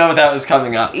didn't know that was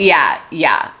coming up. Yeah.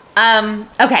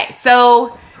 Okay,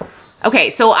 so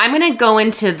I'm going to go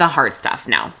into the hard stuff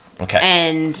now. Okay.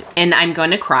 And I'm going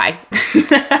to cry.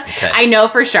 Okay. I know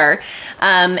for sure.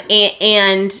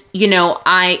 And you know,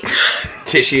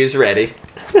 tissue's ready.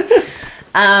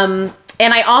 And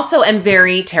I also am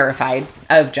very terrified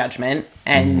of judgment.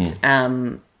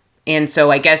 And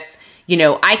so I guess, you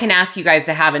know, I can ask you guys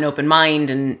to have an open mind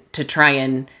and to try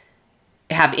and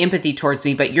have empathy towards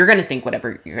me, but you're going to think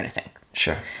whatever you're going to think.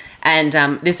 Sure. And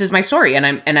this is my story, and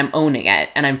I'm owning it,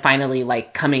 and I'm finally,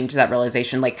 like, coming to that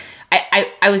realization. Like,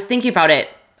 I was thinking about it.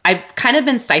 I've kind of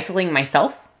been stifling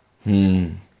myself,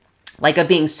 like, of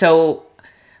being so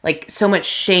much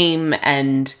shame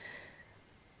and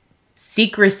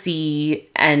secrecy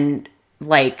and,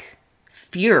 like,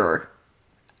 fear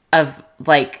of,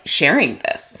 like, sharing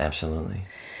this. Absolutely.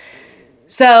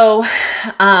 So,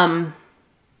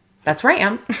 that's where I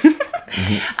am.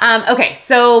 Okay,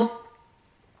 so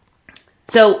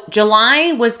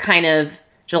July of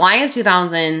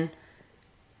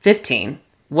 2015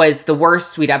 was the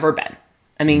worst we'd ever been.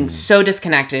 I mean, so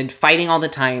disconnected, fighting all the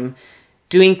time,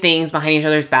 doing things behind each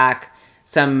other's back,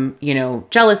 some, you know,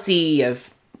 jealousy of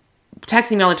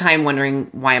texting me all the time, wondering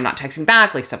why I'm not texting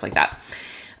back, like, stuff like that.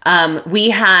 We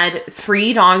had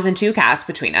 3 dogs and 2 cats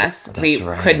between us. We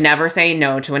could never say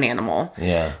no to an animal.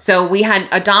 Yeah. So we had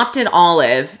adopted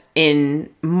Olive in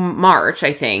March,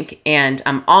 I think, and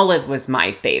Olive was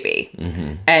my baby.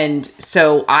 And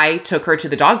so I took her to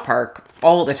the dog park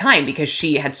all the time because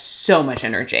she had so much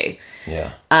energy.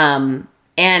 Yeah.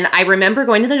 And I remember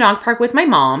going to the dog park with my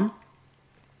mom,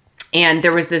 and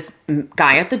there was this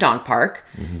guy at the dog park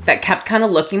that kept kind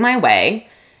of looking my way,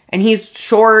 and he's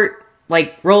short,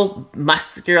 like real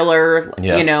muscular,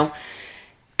 you know,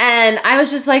 and I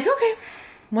was just like, okay,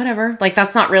 whatever. Like,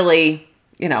 that's not really,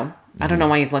 you know, I don't know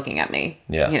why he's looking at me.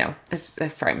 Yeah. You know, it's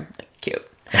for him, like, cute.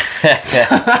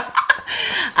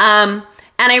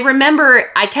 And I remember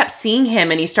I kept seeing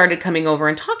him and he started coming over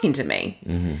and talking to me.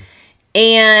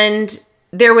 And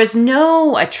there was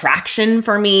no attraction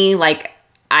for me. Like,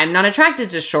 I'm not attracted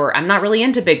to short. I'm not really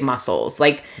into big muscles.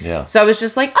 Like, so I was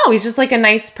just like, oh, he's just like a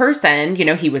nice person. You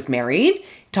know, he was married,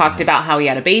 talked about how he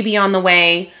had a baby on the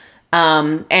way.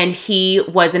 And he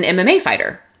was an MMA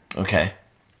fighter. Okay.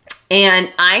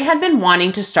 And I had been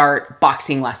wanting to start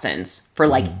boxing lessons for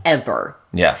like ever.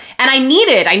 Yeah. And I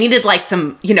needed like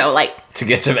some, you know, like to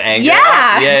get some anger.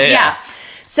 Yeah.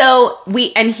 So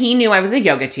he knew I was a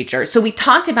yoga teacher. So we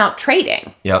talked about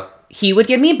trading. Yep. He would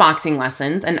give me boxing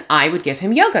lessons and I would give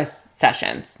him yoga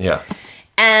sessions. Yeah.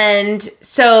 And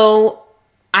so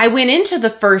I went into the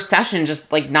first session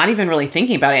just like not even really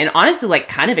thinking about it and honestly like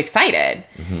kind of excited.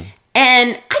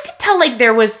 And I could tell like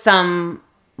there was some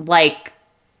like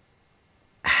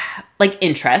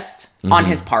interest on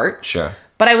his part. Sure.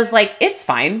 But I was like, it's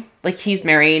fine. Like, he's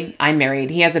married. I'm married.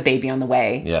 He has a baby on the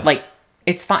way. Yeah. Like,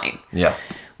 it's fine. Yeah.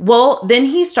 Well, then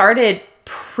he started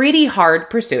pretty hard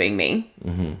pursuing me.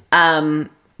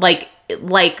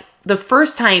 Like the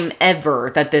first time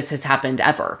ever that this has happened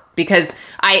ever. Because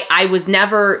I was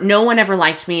no one ever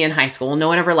liked me in high school. No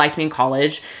one ever liked me in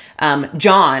college.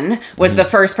 John was the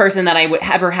first person that I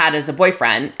ever had as a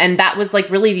boyfriend. And that was like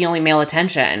really the only male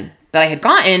attention that I had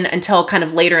gotten until kind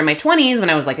of later in my 20s when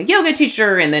I was like a yoga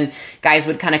teacher and then guys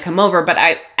would kind of come over, but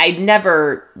I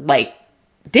never like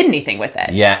did anything with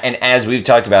it. Yeah. And as we've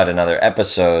talked about in other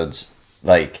episodes,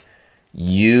 like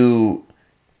you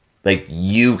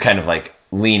kind of like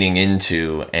leaning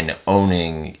into and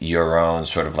owning your own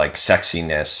sort of like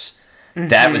sexiness,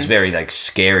 that was very like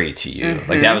scary to you.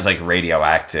 Like that was like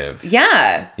radioactive.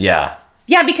 Yeah. Yeah.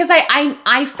 Yeah. Because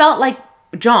I felt like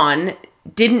John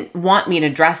didn't want me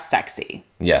to dress sexy.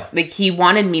 Yeah. Like he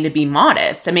wanted me to be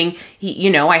modest. I mean,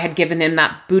 I had given him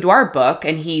that boudoir book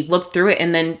and he looked through it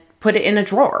and then put it in a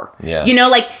drawer. Yeah. You know,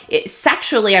 like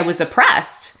sexually I was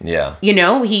oppressed. Yeah. You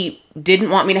know, he didn't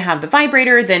want me to have the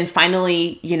vibrator, then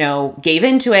finally, you know, gave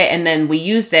into it and then we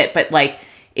used it, but like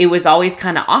it was always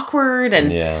kind of awkward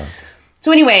and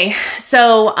so anyway,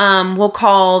 we'll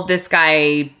call this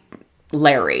guy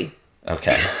Larry.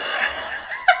 Okay.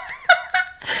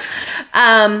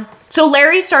 So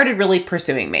Larry started really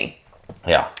pursuing me.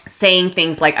 Yeah. Saying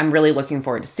things like, I'm really looking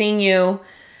forward to seeing you.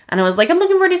 And I was like, I'm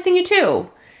looking forward to seeing you too.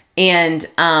 And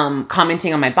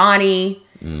commenting on my body.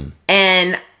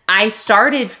 And I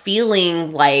started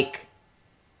feeling like,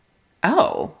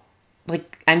 oh,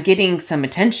 like I'm getting some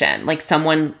attention. Like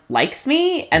someone likes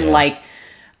me. And like,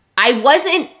 I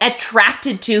wasn't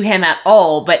attracted to him at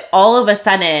all. But all of a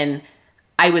sudden,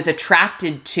 I was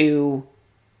attracted to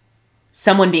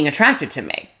someone being attracted to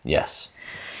me. Yes.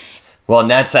 Well, and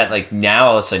that's that, like, now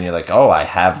all of a sudden you're like, oh, I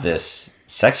have this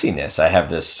sexiness. I have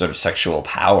this sort of sexual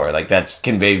power. Like, that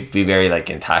can be very, like,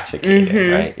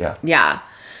 intoxicating, right? Yeah. Yeah.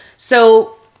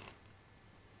 So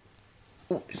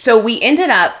we ended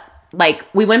up, like,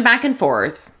 we went back and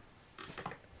forth.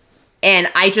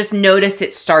 And I just noticed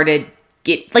it started,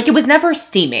 it was never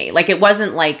steamy. Like, it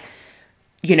wasn't like,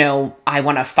 you know, I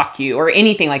want to fuck you or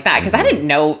anything like that. Because I didn't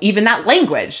know even that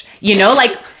language. You know,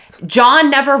 like, John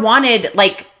never wanted,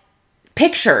 like,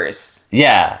 pictures.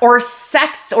 Yeah. Or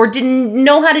sex or didn't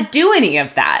know how to do any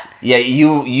of that. Yeah,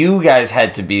 you guys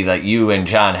had to be, like, you and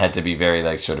John had to be very,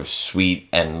 like, sort of sweet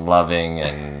and loving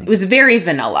and... It was very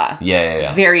vanilla.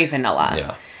 Yeah. Very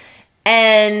vanilla.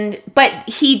 Yeah. But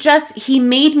he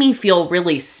made me feel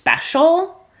really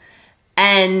special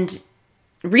and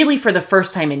really for the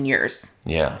first time in years.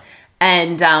 Yeah.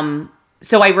 And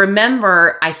so I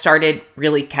remember I started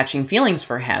really catching feelings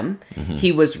for him.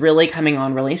 He was really coming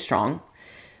on really strong.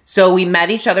 So we met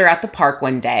each other at the park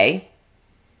one day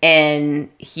and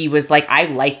he was like, I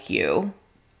like you.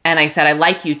 And I said, I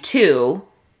like you too.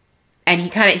 And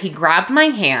he grabbed my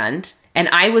hand and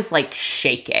I was like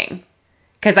shaking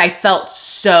because I felt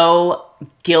so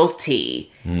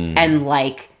guilty and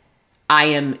like I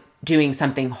am doing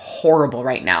something horrible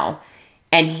right now.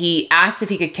 And he asked if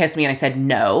he could kiss me, and I said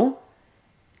no.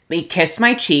 He kissed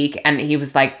my cheek, and he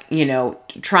was like,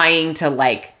 trying to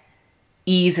like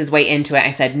ease his way into it.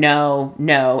 I said no.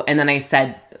 And then I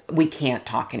said, we can't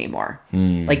talk anymore.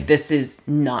 Like, this is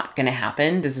not going to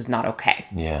happen. This is not okay.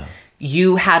 Yeah.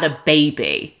 You had a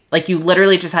baby. Like, you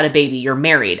literally just had a baby. You're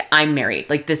married. I'm married.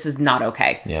 Like, this is not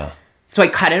okay. Yeah. So I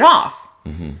cut it off.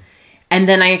 And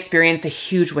then I experienced a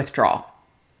huge withdrawal.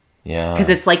 Yeah. Because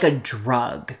it's like a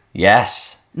drug.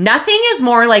 Yes. Nothing is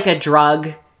more like a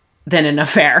drug than an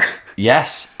affair.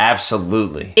 Yes,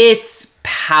 absolutely. It's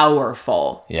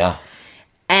powerful. Yeah.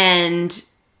 And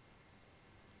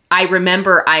I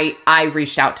remember I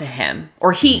reached out to him,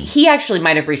 or he actually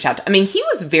might have reached out to,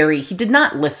 he did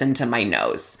not listen to my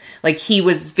no's. Like, he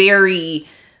was very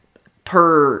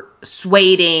persuasive.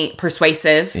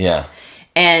 Yeah.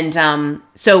 And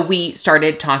so we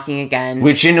started talking again.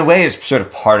 Which in a way is sort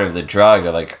of part of the drug,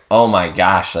 of like, oh my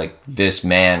gosh, like this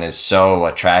man is so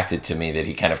attracted to me that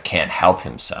he kind of can't help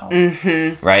himself.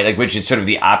 Right? Like, which is sort of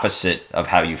the opposite of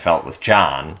how you felt with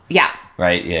John. Yeah.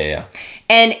 Right? Yeah.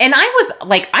 And I was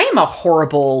like, I am a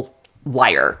horrible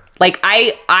liar. Like,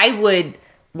 I would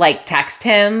like text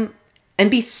him and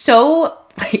be so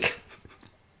like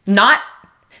not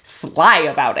sly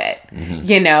about it,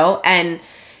 and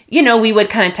we would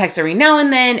kind of text every now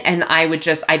and then, and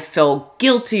I'd feel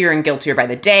guiltier and guiltier by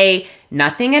the day.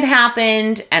 Nothing had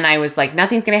happened, and I was like,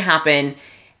 nothing's going to happen.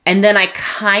 And then I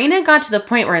kind of got to the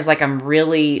point where I was like, I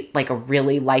really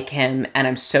like him, and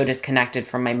I'm so disconnected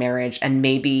from my marriage, and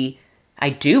maybe I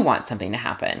do want something to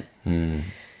happen.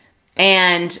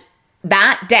 And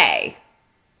that day,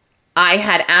 I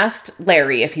had asked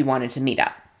Larry if he wanted to meet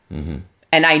up.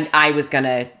 And I was going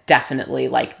to definitely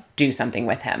like do something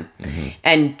with him.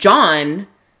 And John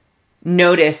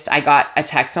noticed I got a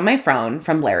text on my phone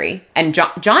from Larry, and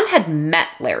John had met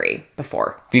Larry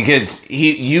before. Because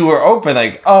you were open,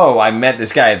 like, oh, I met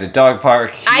this guy at the dog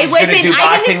park. I didn't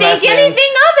think anything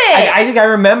of it. I think I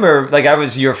remember, like, I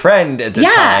was your friend at the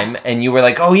time, and you were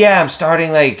like, oh yeah, I'm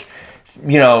starting like,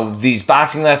 these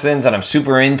boxing lessons, and I'm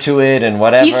super into it and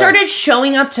whatever. He started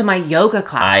showing up to my yoga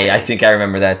classes. I think I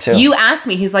remember that too. You asked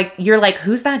me, you're like,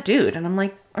 who's that dude? And I'm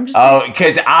like, I'm just. Oh,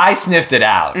 because I sniffed it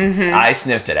out. I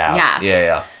sniffed it out.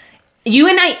 Yeah. You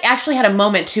and I actually had a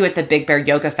moment too at the Big Bear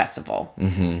Yoga Festival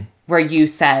where you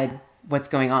said, what's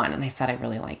going on? And I said, I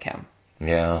really like him.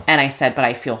 Yeah. And I said, but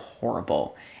I feel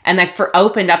horrible. And I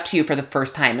opened up to you for the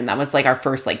first time, and that was like our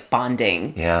first like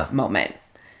bonding moment.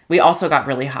 We also got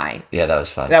really high. Yeah, that was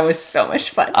fun. That was so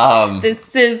much fun.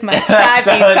 This is my tribe,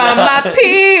 these are my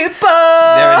people.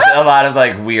 There was a lot of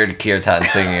like weird kirtan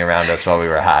singing around us while we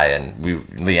were high,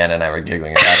 and Leanna and I were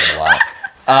giggling about it a lot.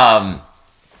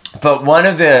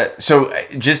 But so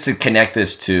just to connect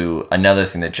this to another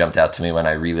thing that jumped out to me when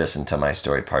I re-listened to my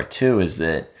story part 2 is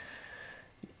that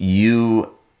you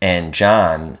and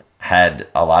John had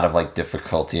a lot of like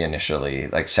difficulty initially,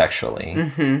 like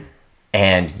sexually.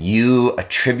 And you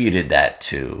attributed that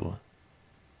to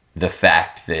the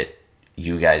fact that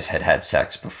you guys had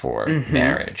sex before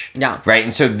marriage. Yeah. Right?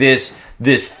 And so this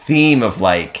theme of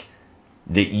like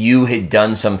that you had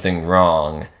done something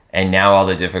wrong and now all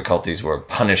the difficulties were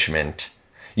punishment.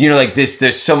 Like this,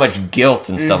 there's so much guilt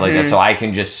and stuff like that. So I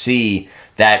can just see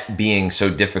that being so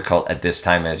difficult at this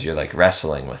time as you're like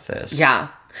wrestling with this. Yeah.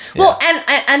 Well,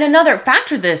 and another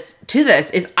factor to this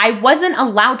is I wasn't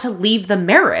allowed to leave the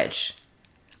marriage.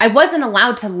 I wasn't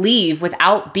allowed to leave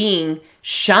without being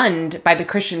shunned by the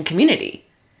Christian community.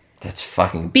 That's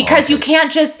fucking bonkers. Because you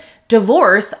can't just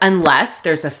divorce unless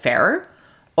there's affair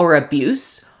or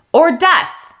abuse or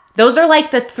death. Those are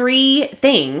like the 3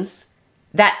 things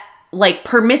that like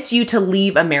permits you to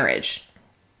leave a marriage.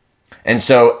 And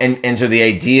so the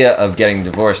idea of getting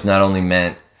divorced not only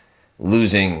meant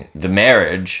losing the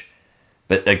marriage,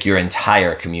 but like your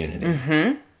entire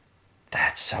community.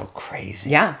 That's so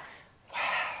crazy. Yeah.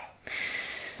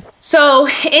 So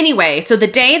anyway, the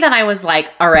day that I was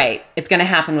like, all right, it's going to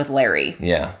happen with Larry.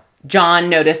 Yeah. John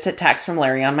noticed a text from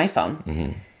Larry on my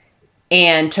phone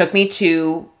and took me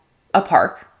to a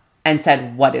park and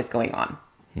said, what is going on?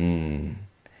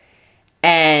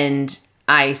 And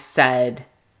I said,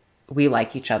 we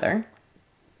like each other.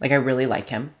 Like, I really like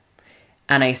him.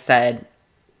 And I said,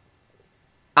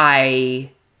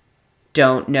 I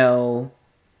don't know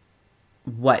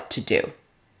what to do.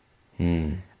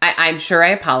 I'm sure I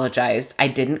apologized. I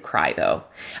didn't cry, though.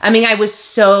 I mean, I was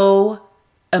so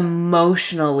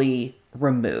emotionally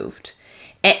removed.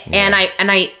 And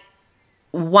I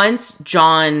once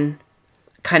John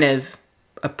kind of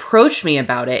approached me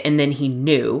about it, and then he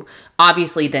knew.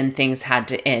 Obviously, then things had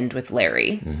to end with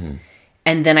Larry.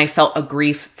 And then I felt a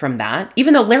grief from that,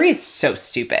 even though Larry is so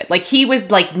stupid. Like, he was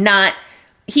not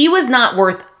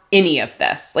worth any of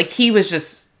this. Like, he was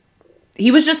just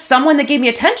someone that gave me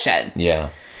attention. Yeah.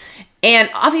 And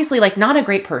obviously, like, not a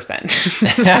great person.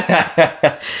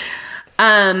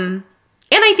 And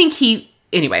I think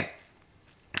anyway,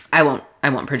 I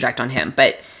won't project on him,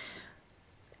 but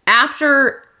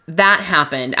after that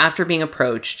happened, after being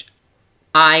approached,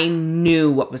 I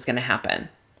knew what was going to happen.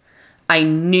 I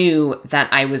knew that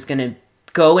I was going to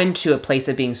go into a place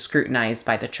of being scrutinized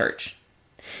by the church,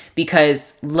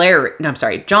 because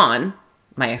John,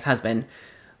 my ex-husband,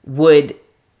 would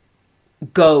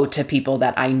go to people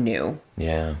that I knew.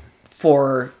 Yeah.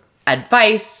 For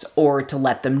advice or to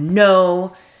let them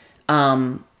know.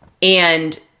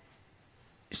 And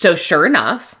so sure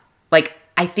enough, like,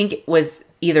 I think it was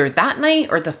either that night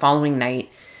or the following night,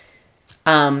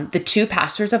 the two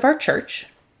pastors of our church,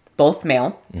 both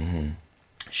male,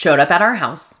 showed up at our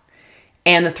house,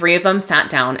 and the three of them sat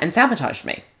down and sabotaged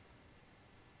me.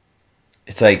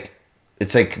 It's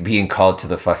like being called to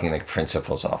the fucking, like,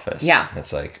 principal's office. Yeah.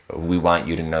 It's like, we want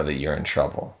you to know that you're in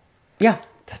trouble. Yeah.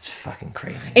 That's fucking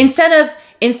crazy. Instead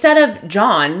of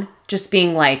John just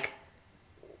being like,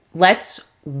 let's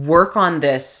work on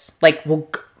this. Like,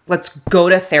 let's go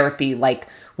to therapy. Like,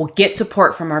 we'll get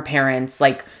support from our parents.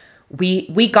 Like,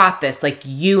 we got this, like,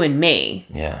 you and me.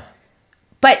 Yeah.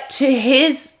 But to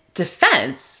his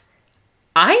defense,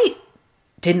 I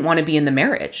didn't want to be in the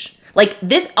marriage. Like,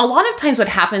 this, a lot of times what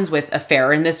happens with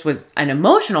affair, and this was an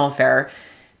emotional affair,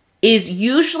 is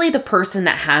usually the person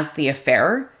that has the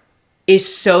affair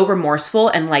is so remorseful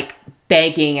and, like,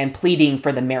 begging and pleading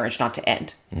for the marriage not to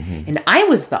end. And I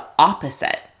was the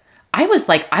opposite. I was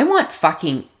like, I want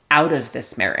fucking out of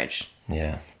this marriage.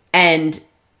 Yeah. And,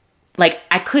 like,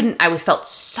 I felt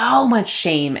so much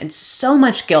shame and so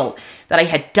much guilt that I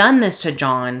had done this to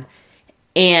John,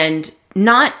 and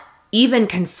not even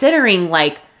considering,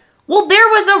 like, well, there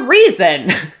was a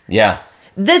reason. Yeah.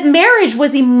 The marriage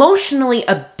was emotionally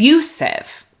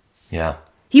abusive. Yeah.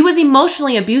 He was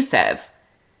emotionally abusive.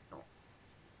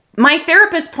 My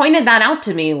therapist pointed that out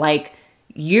to me, like,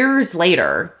 years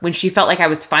later, when she felt like I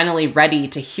was finally ready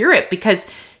to hear it, because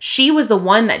she was the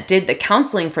one that did the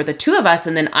counseling for the two of us,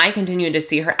 and then I continued to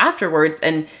see her afterwards.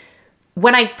 And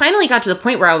when I finally got to the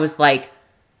point where I was like,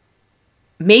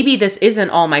 maybe this isn't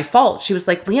all my fault, she was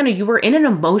like, Leanna, you were in an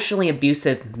emotionally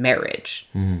abusive marriage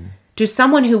to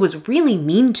someone who was really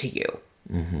mean to you.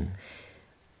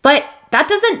 But that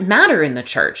doesn't matter in the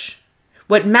church.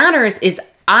 What matters is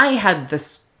I had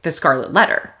the scarlet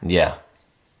letter. Yeah.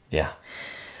 Yeah.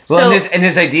 Well, So- and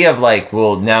this idea of, like,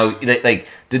 well, now, like,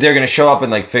 they're going to show up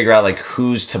and, like, figure out, like,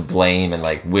 who's to blame and,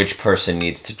 like, which person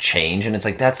needs to change. And it's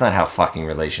like, that's not how fucking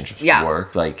relationships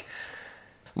work. Like,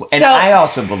 and I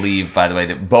also believe, by the way,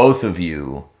 that both of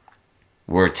you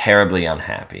were terribly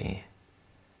unhappy.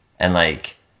 And,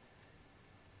 like,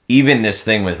 even this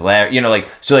thing with Larry, you know, like,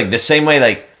 so, like, the same way,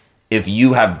 like, if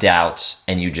you have doubts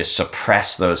and you just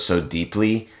suppress those so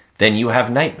deeply, then you have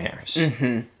nightmares.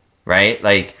 Right?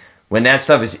 Like, when that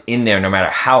stuff is in there, no matter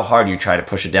how hard you try to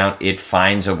push it down, it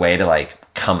finds a way to,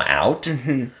 like, come out.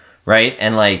 Right?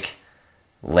 And, like,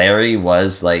 Larry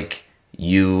was, like,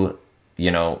 you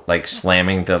know, like,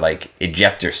 slamming the, like,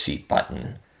 ejector seat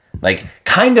button. Like,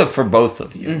 kind of for both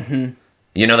of you.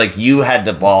 You know, like, you had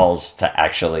the balls to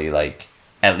actually, like,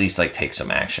 at least, like, take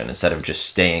some action instead of just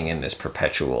staying in this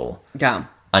perpetual,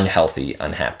 unhealthy,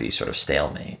 unhappy sort of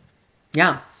stalemate.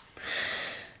 Yeah.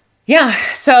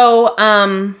 So,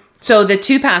 so the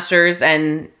two pastors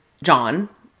and John,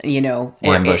 you know,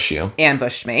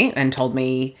 ambushed me and told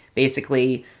me,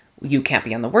 basically, you can't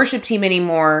be on the worship team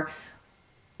anymore.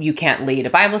 You can't lead a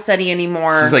Bible study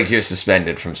anymore. This is like you're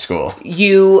suspended from school.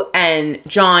 You and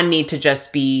John need to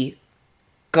just be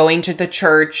going to the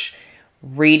church,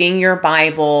 reading your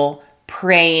Bible,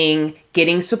 praying,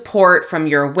 getting support from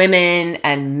your women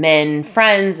and men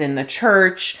friends in the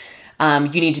church.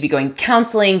 You need to be going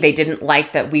counseling. They didn't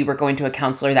like that we were going to a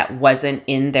counselor that wasn't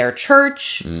in their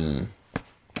church.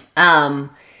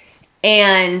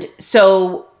 And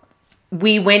so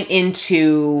we went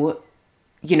into,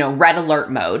 you know, red alert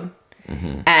mode,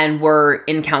 and we're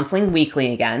in counseling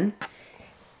weekly again.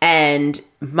 And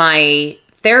my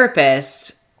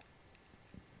therapist,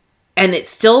 and it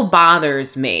still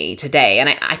bothers me today, and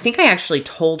I think I actually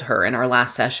told her in our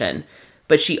last session,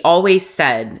 but she always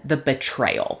said the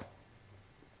betrayal.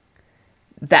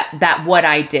 That what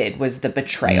I did was the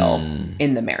betrayal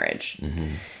in the marriage.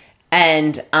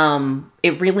 And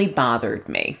it really bothered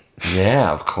me.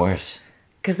 Yeah, of course.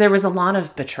 Because there was a lot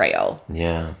of betrayal.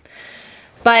 Yeah.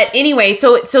 But anyway,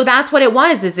 so that's what it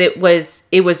was, is it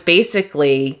was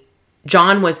basically,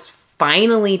 John was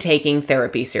finally taking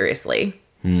therapy seriously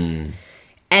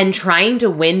and trying to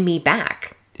win me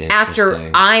back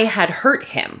after I had hurt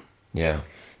him. Yeah.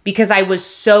 Because I was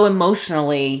so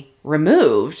emotionally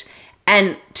removed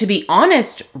and, to be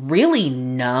honest, really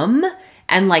numb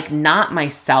and like not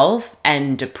myself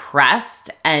and depressed,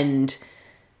 and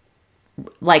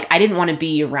like I didn't want to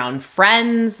be around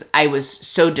friends. I was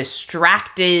so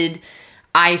distracted.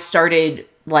 I started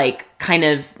like kind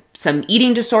of some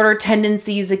eating disorder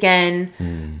tendencies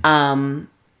again.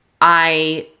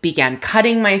 I began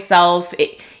cutting myself.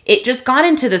 It just got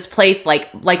into this place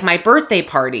like my birthday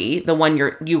party, the one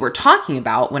you were talking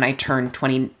about when I turned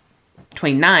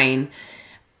 29.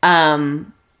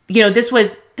 This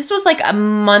was like a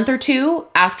month or two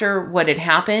after what had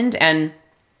happened, and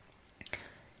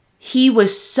he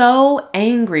was so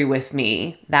angry with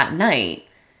me that night.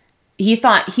 He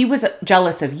thought he was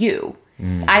jealous of you.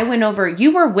 I went over,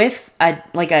 you were with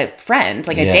a friend,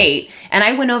 a date, and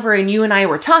I went over and you and I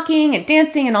were talking and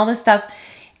dancing and all this stuff,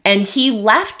 and he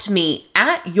left me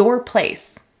at your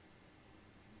place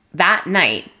that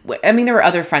night. I mean, there were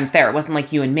other friends there. It wasn't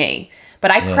like you and me,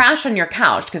 but I crashed on your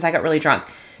couch because I got really drunk.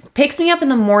 Picks me up in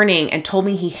the morning and told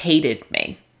me he hated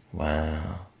me.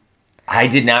 Wow. I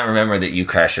did not remember that you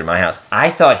crashed at my house. I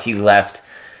thought he left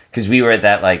because we were at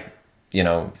that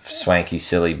swanky,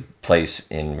 silly place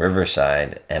in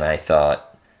Riverside, and I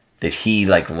thought that he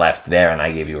left there and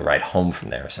I gave you a ride home from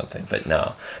there or something. But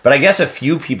no. But I guess a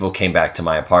few people came back to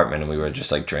my apartment and we were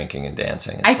just drinking and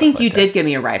dancing. And I think you did give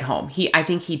me a ride home. I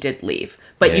think he did leave.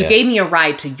 But you gave me a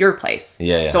ride to your place.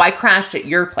 Yeah. So I crashed at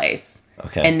your place.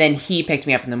 Okay. And then he picked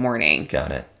me up in the morning.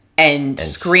 Got it. And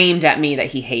screamed at me that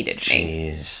he hated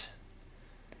me. Jeez.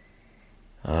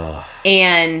 Oh.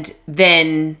 And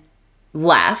then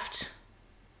left.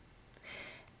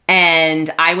 And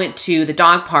I went to the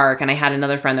dog park, and I had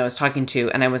another friend that I was talking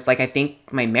to, and I was like, I think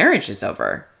my marriage is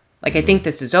over. I think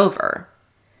this is over.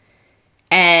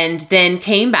 And then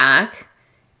came back,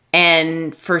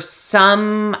 and for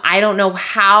I don't know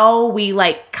how, we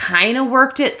kind of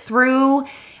worked it through,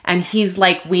 and he's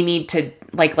like, we need to,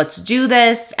 let's do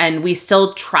this. And we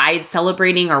still tried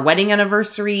celebrating our wedding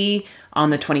anniversary on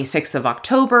the 26th of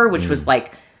October, which was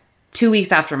 2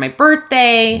 weeks after my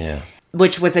birthday,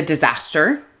 which was a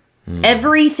disaster.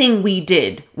 Everything we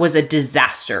did was a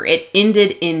disaster. It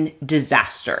ended in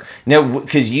disaster. Now,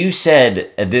 because you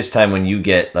said at this time when you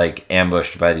get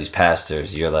ambushed by these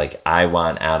pastors, you're like, I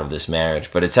want out of this marriage.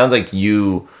 But it sounds like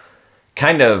you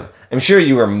I'm sure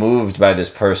you were moved by this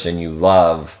person you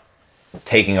love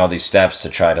taking all these steps to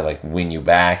try to win you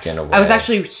back in a way. I was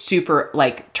actually super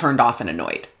turned off and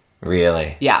annoyed.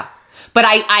 Really? Yeah. But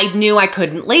I knew I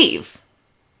couldn't leave.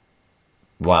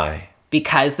 Why?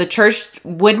 Because the church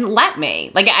wouldn't let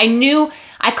me. I knew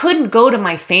I couldn't go to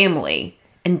my family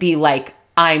and be like,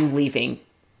 I'm leaving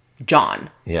John.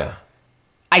 Yeah.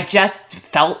 I just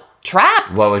felt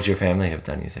trapped. What would your family have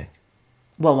done, you think?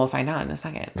 Well, we'll find out in a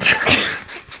second.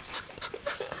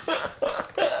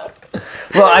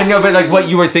 Well, I know, but what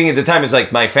you were thinking at the time is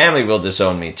my family will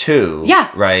disown me too. Yeah.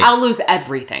 Right? I'll lose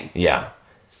everything. Yeah.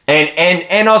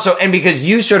 And also because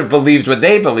you sort of believed what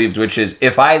they believed, which is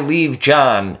if I leave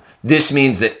John, this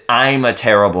means that I'm a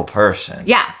terrible person.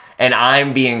 Yeah. And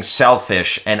I'm being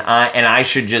selfish, and I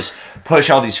should just push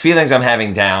all these feelings I'm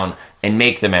having down and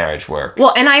make the marriage work.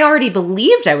 Well, and I already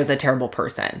believed I was a terrible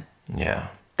person. Yeah.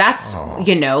 That's,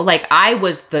 I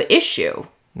was the issue.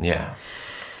 Yeah.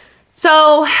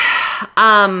 So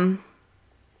I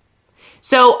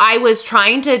was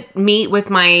trying to meet with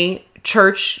my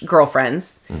church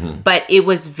girlfriends, but it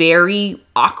was very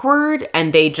awkward,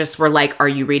 and they just were like, are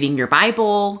you reading your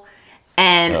Bible?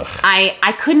 And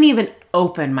I couldn't even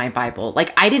open my Bible.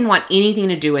 I didn't want anything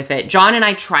to do with it. John and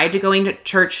I tried to going to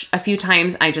church a few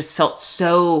times. I just felt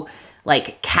so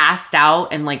cast out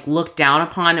and looked down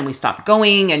upon, and we stopped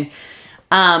going. And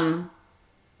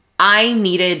I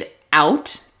needed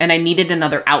out, and I needed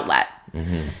another outlet.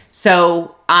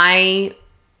 So I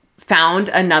found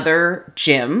another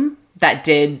gym that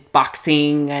did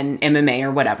boxing and MMA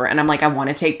or whatever. And I'm like, I want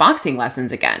to take boxing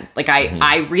lessons again.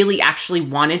 I really actually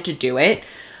wanted to do it,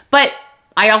 but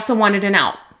I also wanted an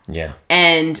out. Yeah.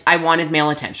 And I wanted male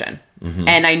attention.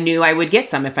 And I knew I would get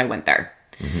some if I went there.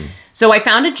 So I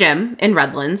found a gym in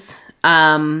Redlands.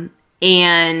 And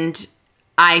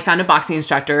I found a boxing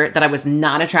instructor that I was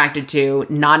not attracted to,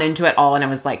 not into at all. And I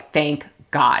was like, thank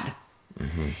God.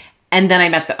 And then I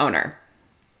met the owner,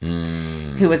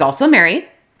 who was also married.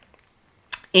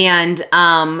 And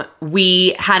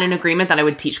we had an agreement that I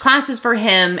would teach classes for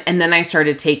him. And then I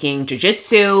started taking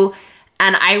jiu-jitsu.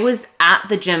 And I was at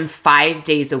the gym 5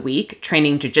 days a week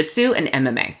training jiu-jitsu and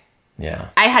MMA. Yeah.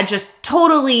 I had just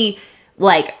totally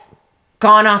like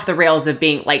gone off the rails of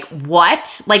being like,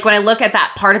 what? Like when I look at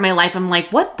that part of my life, I'm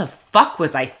like, what the fuck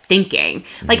was I thinking?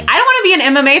 Like, I don't want to be an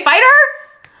MMA fighter,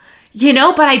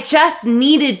 but I just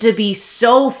needed to be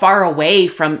so far away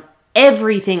from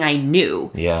everything I knew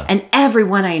and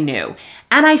everyone I knew.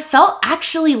 And I felt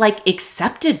actually like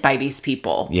accepted by these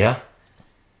people. Yeah.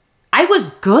 I was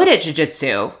good at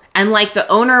jiu-jitsu. And like the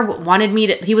owner wanted me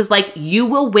to, he was like, you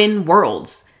will win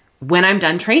worlds when I'm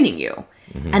done training you.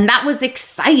 And that was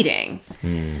exciting.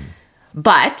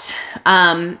 But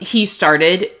he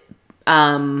started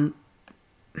kind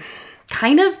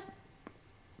of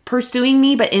pursuing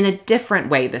me, but in a different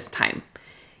way this time.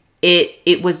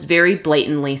 It was very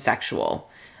blatantly sexual.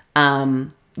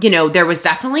 There was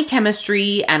definitely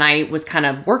chemistry, and I was kind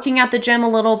of working at the gym a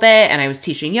little bit, and I was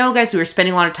teaching yoga, so we were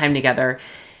spending a lot of time together.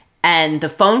 And the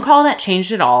phone call that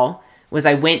changed it all was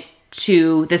I went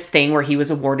to this thing where he was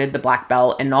awarded the black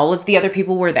belt, and all of the other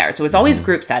people were there. So it was always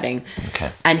group setting. Okay.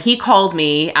 And he called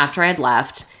me after I had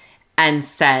left and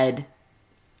said,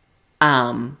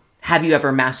 have you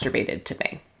ever masturbated to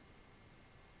me?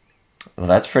 Well,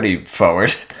 that's pretty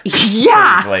forward.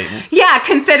 Yeah. Pretty blatant. Yeah,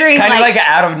 considering kind of like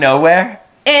out of nowhere.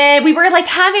 We were like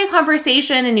having a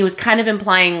conversation, and he was kind of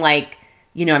implying like,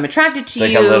 I'm attracted to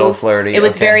you. Like a little flirty. It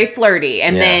was very flirty.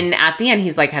 And then at the end,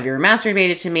 he's like, have you ever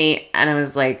masturbated to me? And I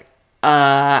was like,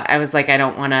 I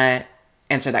don't want to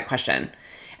answer that question.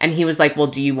 And he was like, well,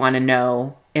 do you want to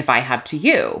know if I have to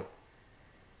you?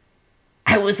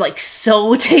 I was like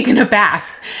so taken aback.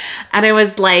 And I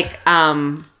was like,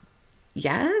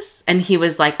 yes. And he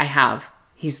was like, I have.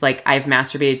 He's like, I've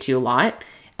masturbated to you a lot,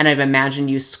 and I've imagined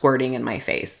you squirting in my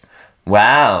face.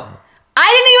 Wow. I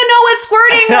didn't even know what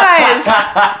squirting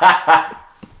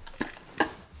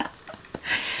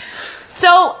was.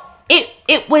 So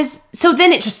it was, so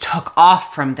then it just took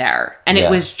off from there. And it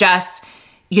was just,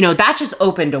 that just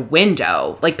opened a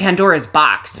window, like Pandora's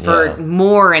box for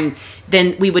more. And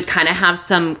then we would kind of have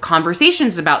some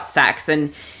conversations about sex,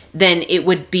 and then it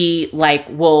would be like,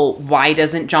 well, why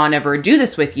doesn't John ever do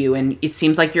this with you? And it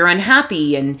seems like you're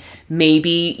unhappy, and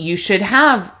maybe you should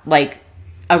have like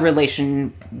a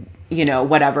relation,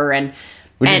 whatever.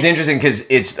 Which is interesting because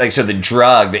it's like, so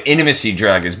the intimacy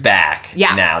drug is back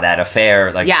now. That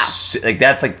affair, like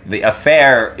that's like the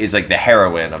affair is like the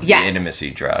heroine of the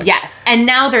intimacy drug. Yes. And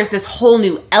now there's this whole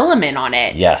new element on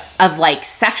it. Yes. Of like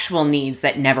sexual needs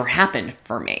that never happened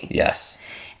for me. Yes.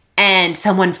 And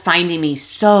someone finding me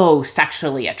so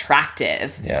sexually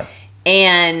attractive. Yeah.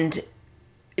 And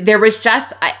there was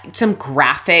just some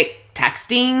graphic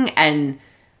texting and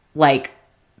like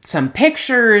some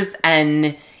pictures,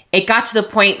 and it got to the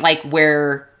point like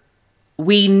where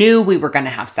we knew we were going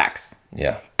to have sex.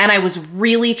 Yeah. And I was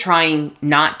really trying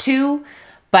not to,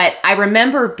 but I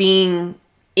remember being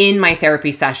in my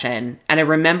therapy session, and I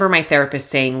remember my therapist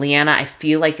saying, Leanna, I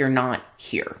feel like you're not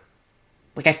here.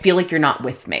 Like, I feel like you're not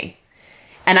with me.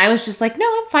 And I was just like, no,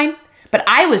 I'm fine. But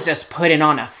I was just putting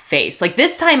on a face. Like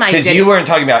this time I did. Because you weren't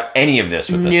talking about any of this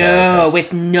with the therapist. No,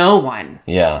 with no one.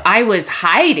 Yeah. I was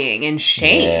hiding in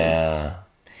shame. Yeah.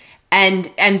 And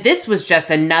this was just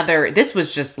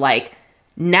like,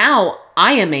 now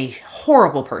I am a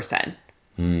horrible person.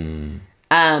 And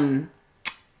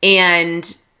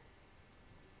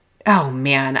oh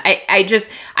man,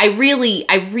 I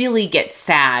really get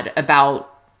sad about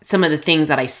some of the things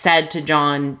that I said to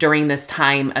John during this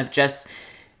time of just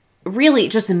really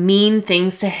just mean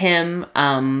things to him.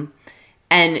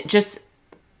 And just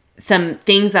some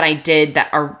things that I did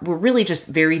that were really just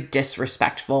very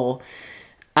disrespectful.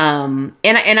 And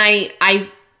it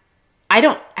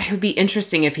would be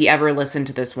interesting if he ever listened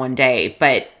to this one day,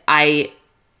 but I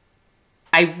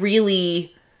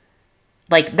really,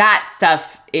 like, that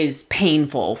stuff is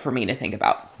painful for me to think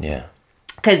about. Yeah.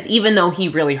 Because even though he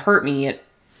really hurt me,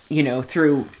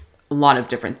 through a lot of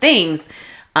different things,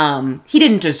 he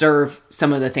didn't deserve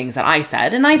some of the things that I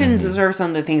said, and I didn't deserve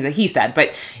some of the things that he said.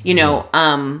 But,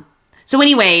 so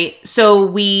anyway, so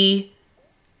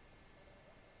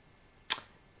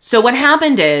what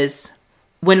happened is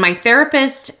when my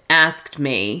therapist asked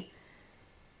me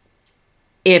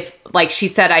if, like, she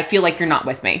said, I feel like you're not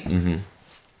with me. Mm-hmm.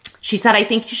 She said, I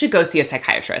think you should go see a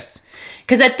psychiatrist.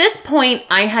 Because at this point,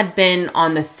 I had been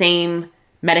on the same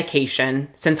medication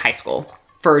since high school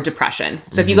for depression.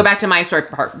 So if you go back to my story,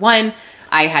 part 1,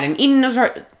 I had an eating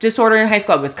disorder in high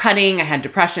school. I was cutting. I had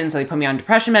depression, so they put me on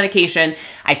depression medication.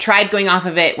 I tried going off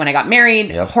of it when I got married.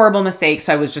 Yep. Horrible mistake.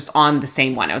 So I was just on the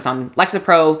same one. I was on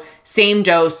Lexapro, same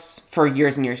dose for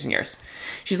years and years and years.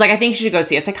 She's like, I think you should go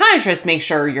see a psychiatrist, make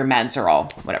sure your meds are all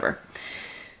whatever.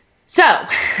 So,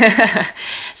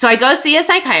 so I go see a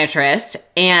psychiatrist,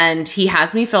 and he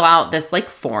has me fill out this like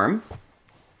form.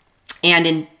 And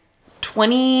in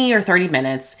 20 or 30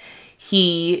 minutes,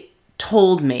 he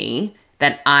told me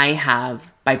that I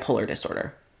have bipolar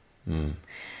disorder. And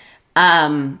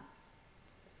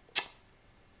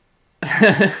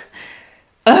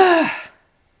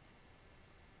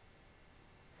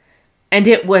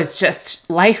it was just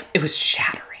life. It was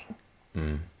shattering.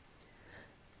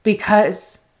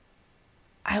 Because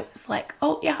I was like,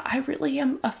 oh yeah, I really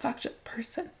am a fucked up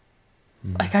person.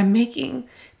 Like, I'm making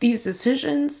these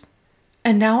decisions,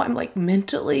 and now I'm like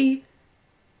mentally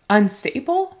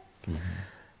unstable.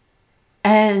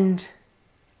 And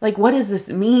like, what does this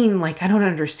mean? Like, I don't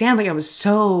understand. Like, I was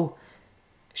so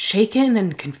shaken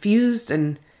and confused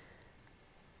and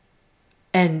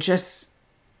just,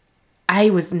 I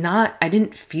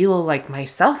didn't feel like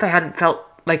myself. I hadn't felt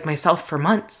like myself for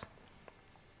months.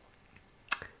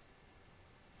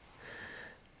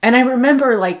 And I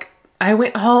remember, like, I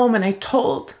went home and I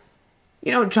told,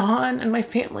 John and my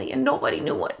family, and nobody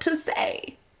knew what to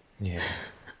say. Yeah.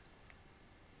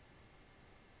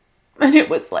 And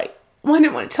it was like, I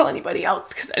didn't want to tell anybody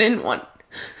else because I didn't want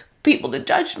people to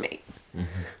judge me.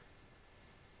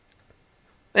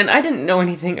 And I didn't know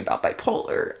anything about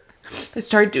bipolar. I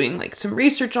started doing like some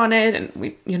research on it, and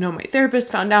my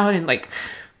therapist found out, and like,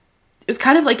 it was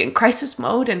kind of like in crisis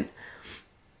mode. And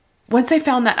once I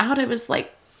found that out, I was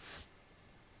like,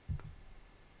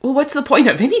 well, what's the point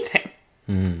of anything?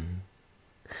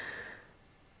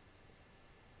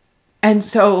 And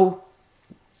so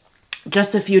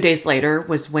just a few days later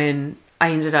was when I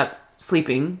ended up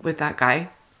sleeping with that guy.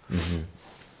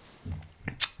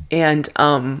 And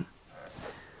I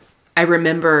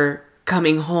remember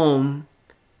coming home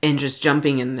and just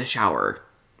jumping in the shower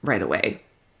right away.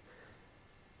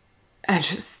 And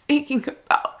just thinking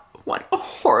about what a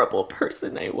horrible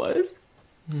person I was.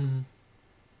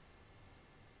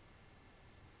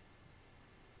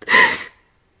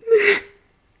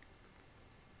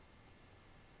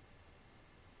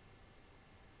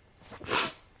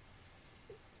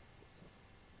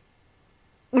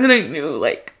 And I knew,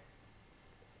 like,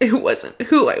 it wasn't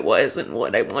who I was and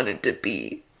what I wanted to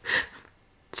be.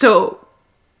 So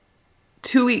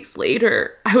 2 weeks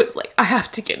later, I was like, I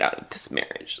have to get out of this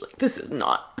marriage. Like, this is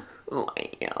not who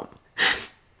I am.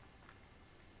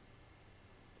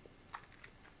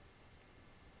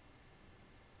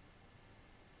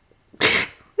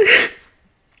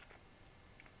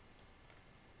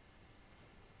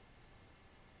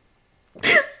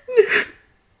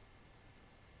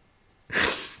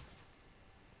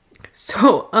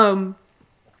 So,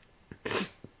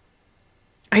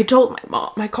 I told my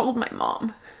mom, I called my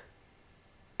mom.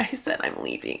 I said, I'm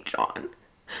leaving John.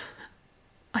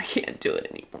 I can't do it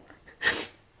anymore.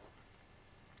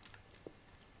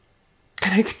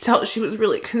 And I could tell she was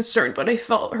really concerned, but I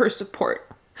felt her support.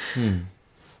 And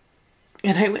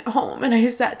I went home and I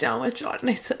sat down with John and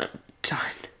I said, I'm done.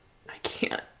 I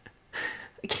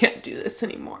can't do this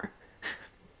anymore.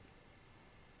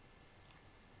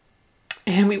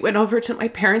 And we went over to my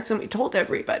parents and we told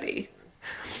everybody.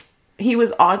 He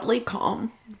was oddly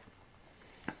calm.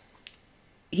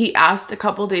 He asked a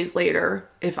couple days later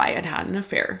if I had had an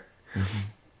affair. And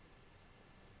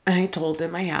I told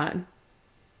him I had.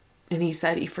 And he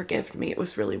said he forgave me. It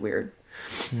was really weird.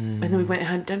 And then we went and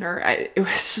had dinner. It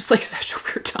was just like such a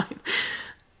weird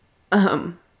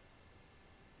time.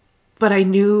 But I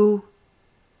knew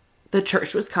the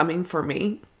church was coming for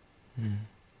me.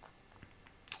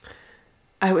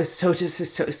 I was so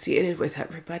disassociated with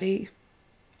everybody.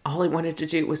 All I wanted to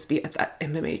do was be at that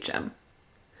MMA gym.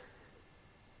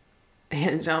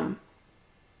 And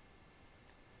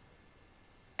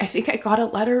I think I got a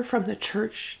letter from the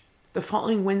church the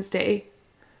following Wednesday.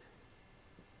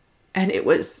 And it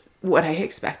was what I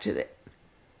expected it.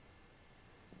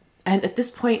 And at this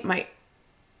point,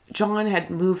 John had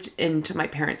moved into my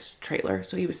parents' trailer.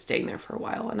 So he was staying there for a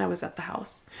while and I was at the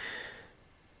house.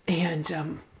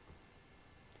 And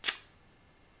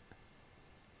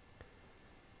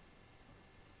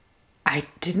I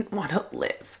didn't want to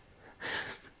live.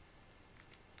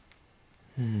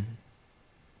 I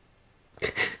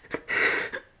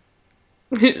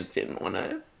just didn't want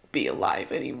to be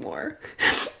alive anymore.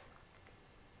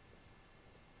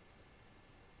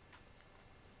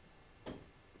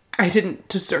 I didn't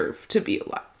deserve to be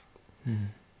alive.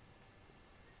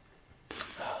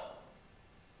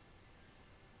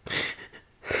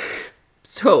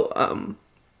 So,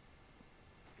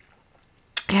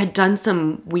 I had done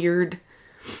some weird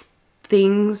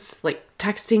things, like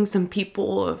texting some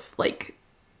people of like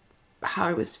how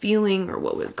I was feeling or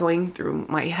what was going through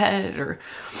my head, or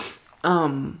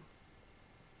And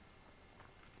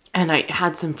I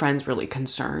had some friends really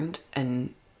concerned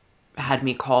and had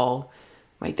me call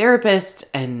my therapist,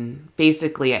 and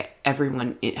basically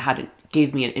everyone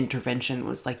gave me an intervention,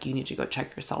 was like, you need to go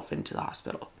check yourself into the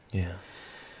hospital. Yeah.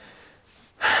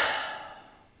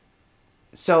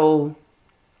 So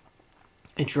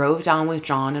I drove down with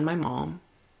John and my mom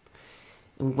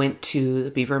and went to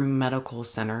the Beaver Medical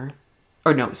Center,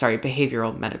 or no, sorry,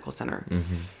 Behavioral Medical Center.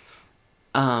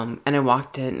 And I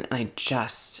walked in, and I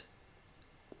just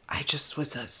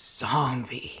was a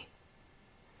zombie.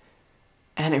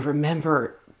 And I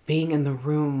remember being in the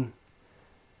room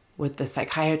with the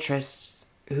psychiatrist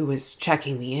who was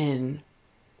checking me in.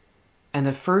 And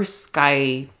the first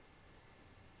guy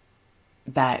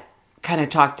that kind of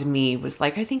talked to me was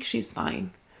like, I think she's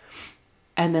fine.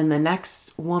 And then the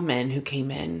next woman who came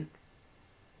in,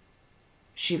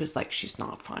 she was like, she's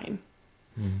not fine.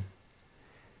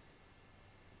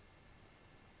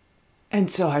 And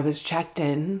so I was checked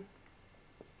in,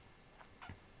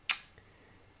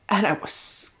 and I was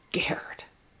scared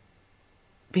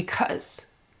because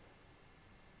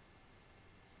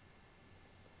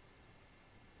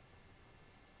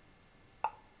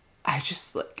I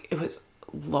just, like, it was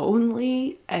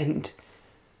lonely and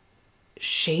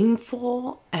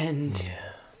shameful, and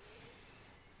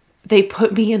they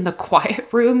put me in the quiet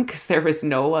room because there was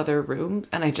no other rooms,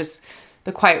 and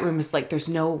the quiet room is like, there's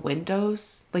no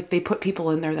windows. Like, they put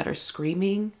people in there that are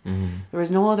screaming. There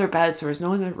was no other beds. There was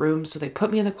no other rooms. So they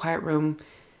put me in the quiet room,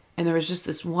 and there was just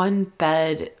this one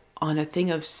bed on a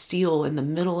thing of steel in the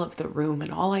middle of the room.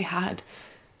 And all I had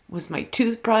was my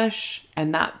toothbrush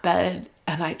and that bed.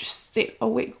 And I just stayed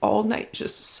awake all night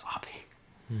just sobbing.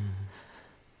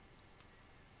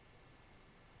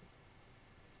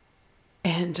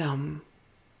 And,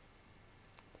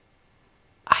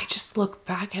 I just look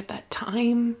back at that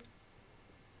time,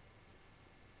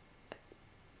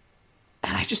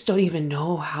 and I just don't even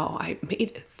know how I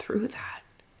made it through that.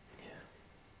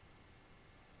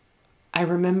 I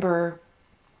remember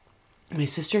my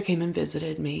sister came and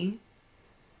visited me.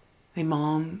 My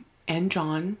mom and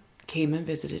John came and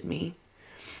visited me.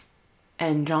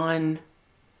 And John,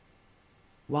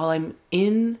 while I'm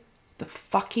in the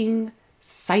fucking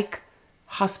psych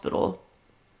hospital,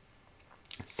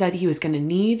 said he was going to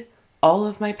need all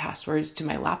of my passwords to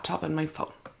my laptop and my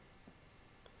phone.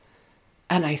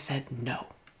 And I said no.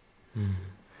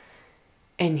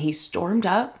 And he stormed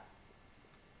up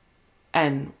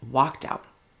and walked out.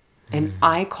 And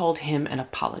I called him and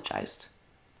apologized.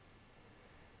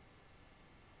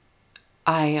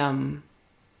 I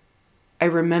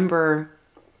remember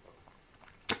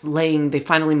they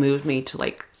finally moved me to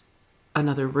like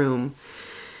another room.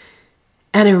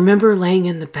 And I remember laying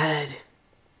in the bed,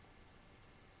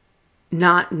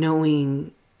 not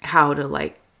knowing how to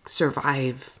like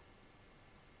survive.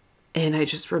 And I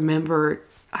just remember,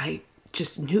 I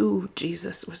just knew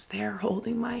Jesus was there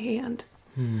holding my hand.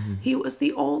 He was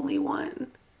the only one.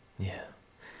 Yeah.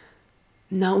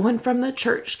 No one from the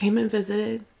church came and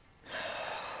visited.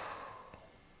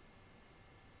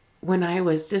 When I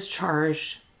was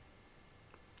discharged,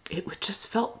 it just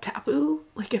felt taboo.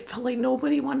 Like, it felt like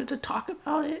nobody wanted to talk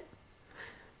about it.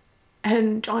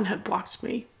 And John had blocked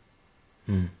me.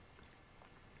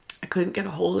 I couldn't get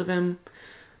a hold of him.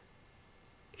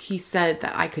 He said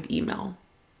that I could email.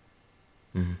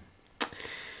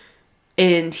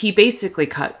 And he basically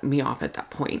cut me off at that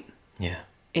point. Yeah.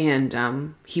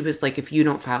 And he was like, if you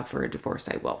don't file for a divorce,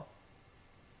 I will.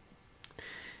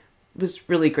 It was a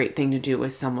really great thing to do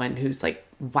with someone who's like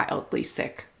wildly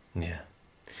sick. Yeah.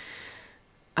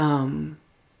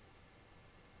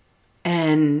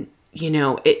 And, you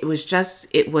know, it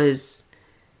was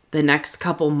the next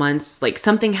couple months, like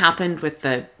something happened with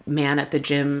the man at the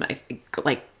gym. I think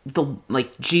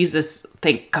Jesus,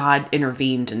 thank God,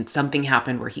 intervened, and something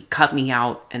happened where he cut me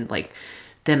out. And like,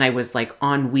 then I was like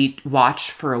on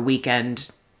watch for a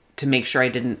weekend to make sure I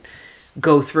didn't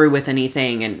go through with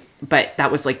anything. But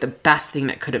that was like the best thing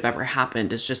that could have ever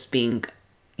happened, is just being,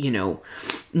 you know,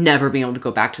 never being able to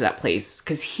go back to that place.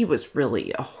 'Cause he was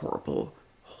really a horrible,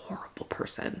 horrible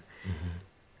person.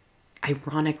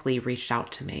 Ironically reached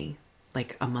out to me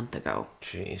like a month ago.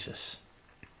 Jesus.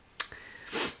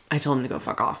 I told him to go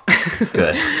fuck off.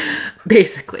 Good.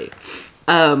 Basically.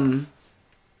 But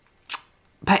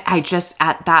I just,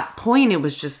 at that point, it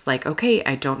was just like, okay,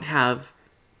 I don't have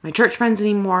my church friends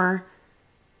anymore.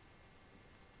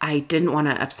 I didn't want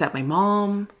to upset my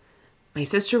mom. My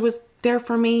sister was there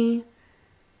for me.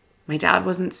 My dad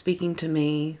wasn't speaking to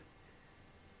me.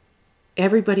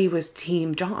 Everybody was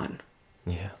Team John.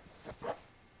 Yeah.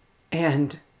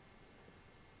 And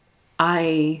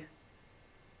I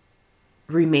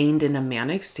remained in a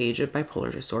manic stage of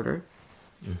bipolar disorder.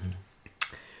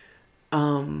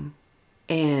 And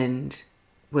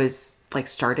was like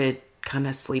started kind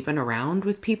of sleeping around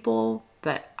with people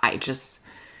that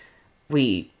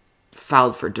we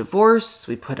filed for divorce.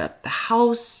 We put up the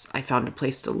house. I found a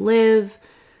place to live.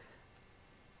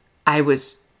 I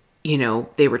was,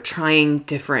 they were trying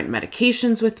different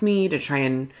medications with me to try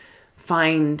and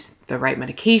find the right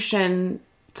medication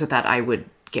so that I would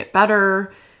get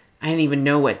better. I didn't even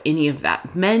know what any of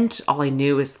that meant. All I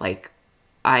knew is like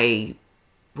I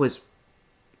was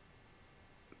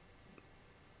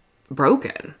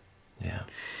broken. Yeah.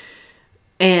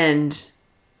 And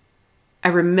I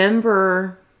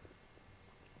remember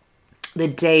the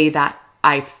day that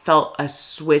I felt a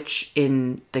switch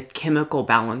in the chemical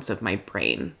balance of my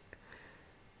brain.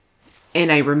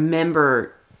 And I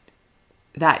remember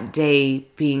that day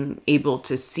being able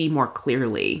to see more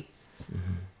clearly,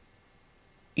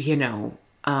 and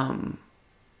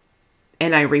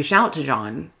I reached out to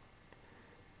John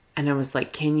and I was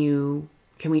like, can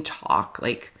we talk?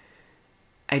 Like,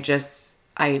 I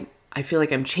feel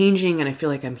like I'm changing and I feel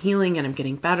like I'm healing and I'm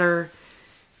getting better.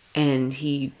 And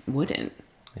he wouldn't.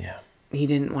 Yeah. He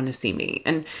didn't want to see me.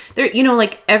 And there,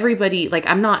 like everybody, like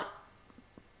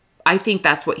I think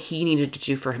that's what he needed to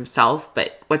do for himself.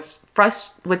 But what's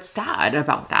sad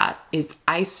about that is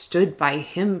I stood by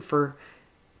him for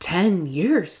 10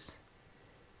 years.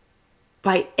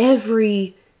 By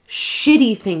every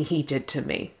shitty thing he did to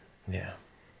me. Yeah.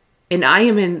 And I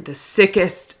am in the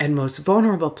sickest and most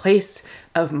vulnerable place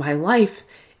of my life.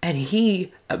 And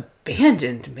he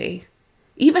abandoned me.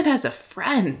 Even as a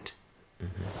friend.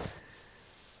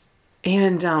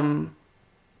 And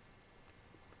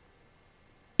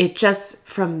it just,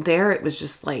 from there, it was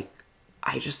just like,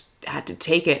 I just had to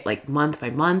take it like month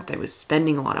by month. I was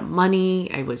spending a lot of money.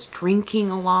 I was drinking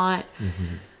a lot.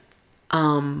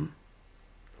 And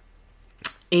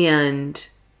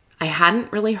I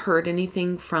hadn't really heard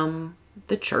anything from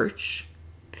the church.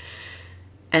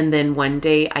 And then one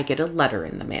day I get a letter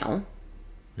in the mail.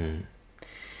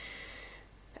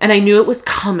 And I knew it was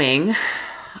coming.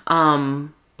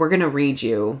 We're going to read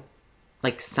you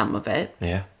like some of it.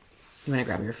 Yeah. You want to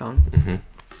grab your phone?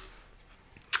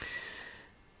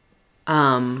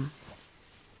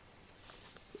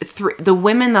 The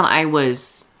women that I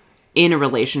was in a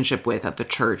relationship with at the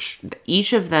church,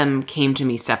 each of them came to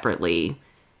me separately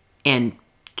and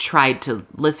tried to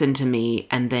listen to me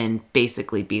and then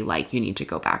basically be like, you need to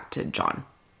go back to John.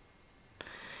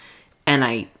 And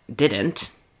I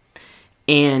didn't.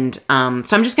 And so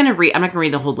I'm just going to read, I'm not going to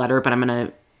read the whole letter, but I'm going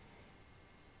to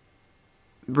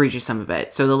read you some of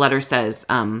it. So the letter says,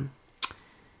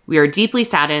 we are deeply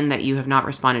saddened that you have not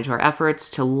responded to our efforts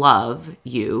to love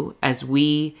you as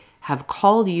we have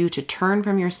called you to turn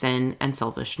from your sin and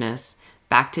selfishness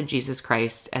back to Jesus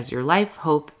Christ as your life,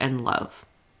 hope, and love.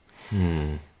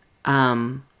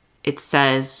 It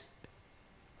says,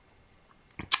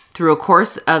 through a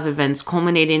course of events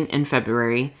culminating in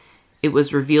February, it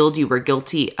was revealed you were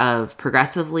guilty of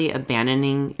progressively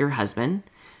abandoning your husband,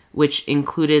 which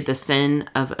included the sin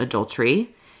of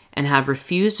adultery, and have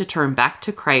refused to turn back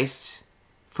to Christ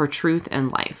for truth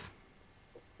and life.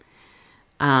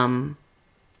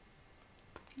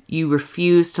 You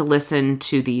refuse to listen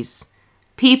to these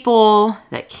people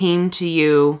that came to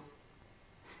you.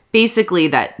 Basically,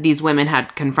 that these women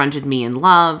had confronted me in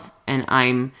love, and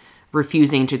I'm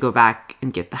refusing to go back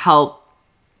and get the help.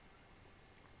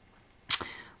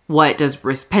 What does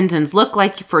repentance look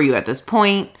like for you at this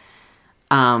point?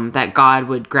 That God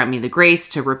would grant me the grace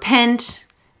to repent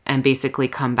and basically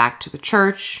come back to the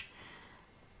church.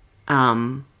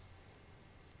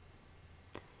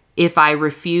 If I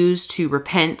refuse to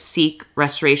repent, seek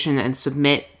restoration, and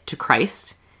submit to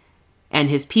Christ and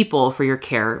his people for your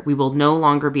care, we will no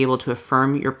longer be able to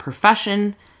affirm your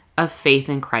profession of faith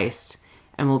in Christ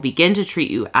and will begin to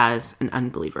treat you as an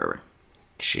unbeliever.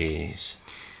 Jeez.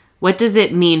 What does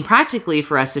it mean practically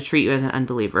for us to treat you as an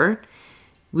unbeliever?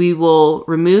 We will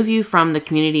remove you from the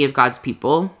community of God's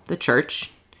people, the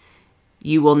church.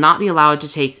 You will not be allowed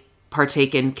to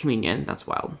partake in communion. That's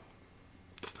wild.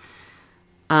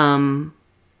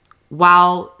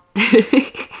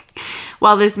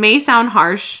 While this may sound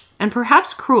harsh and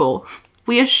perhaps cruel,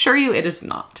 we assure you it is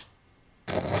not.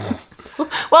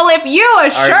 Well, if you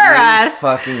assure us.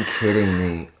 Are you fucking kidding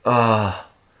me?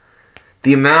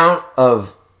 The amount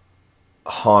of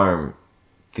harm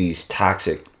these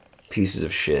toxic pieces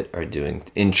of shit are doing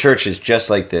in churches just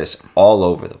like this all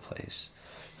over the place.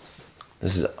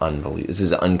 This is unbelievable. This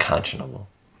is unconscionable.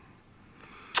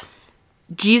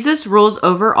 Jesus rules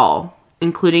over all,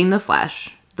 including the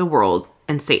flesh, the world,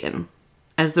 and Satan.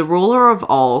 As the ruler of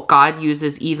all, God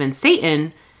uses even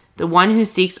Satan, the one who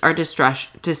seeks our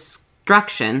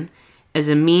destruction, as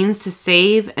a means to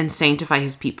save and sanctify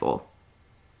his people.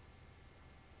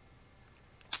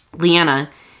 Leanna,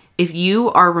 if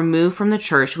you are removed from the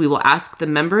church, we will ask the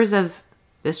members of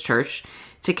this church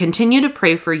to continue to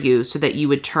pray for you so that you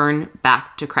would turn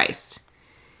back to Christ.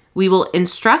 We will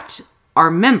instruct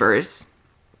our members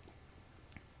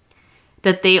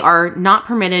that they are not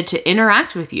permitted to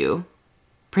interact with you,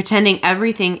 pretending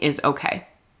everything is okay.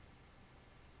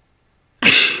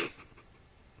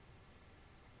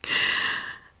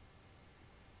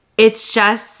 It's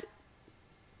just,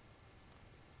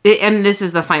 and this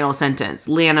is the final sentence.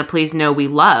 Leanna, please know we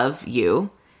love you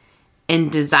and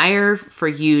desire for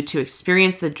you to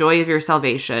experience the joy of your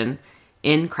salvation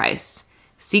in Christ.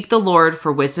 Seek the Lord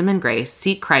for wisdom and grace.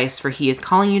 Seek Christ, for he is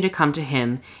calling you to come to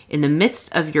him in the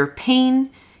midst of your pain,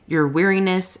 your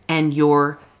weariness, and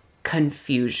your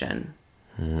confusion.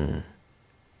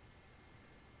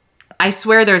 I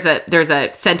swear there's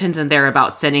a sentence in there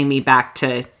about sending me back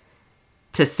to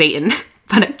Satan,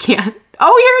 but I can't.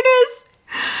 Oh, here it is.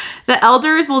 The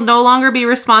elders will no longer be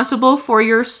responsible for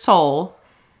your soul,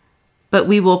 but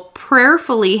we will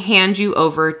prayerfully hand you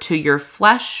over to your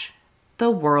flesh, the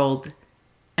world,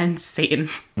 and Satan.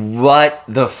 What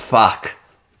the fuck?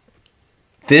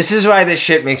 This is why this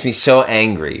shit makes me so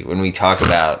angry when we talk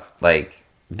about, like,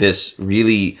 this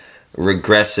really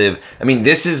regressive... I mean,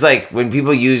 this is like when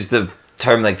people use the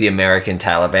term, like, the American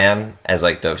Taliban as,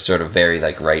 like, the sort of very,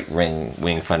 like, right-wing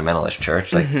fundamentalist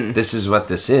church. Like, this is what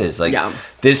this is. Like,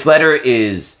 This letter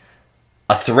is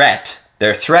a threat.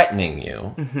 They're threatening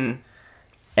you.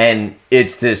 And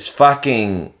it's this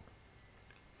fucking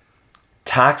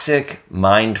toxic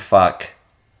mindfuck,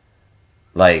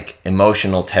 like,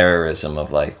 emotional terrorism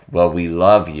of, like, well, we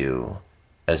love you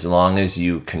as long as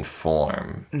you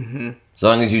conform. As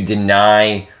long as you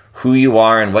deny who you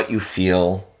are and what you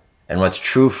feel and what's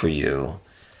true for you,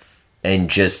 and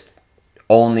just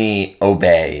only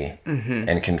obey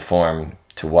and conform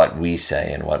to what we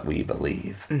say and what we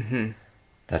believe.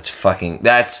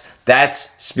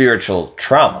 That's spiritual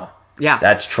trauma. Yeah.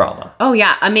 That's trauma. Oh,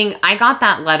 yeah. I mean, I got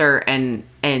that letter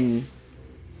and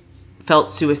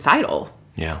felt suicidal.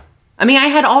 Yeah. I mean, I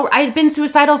had been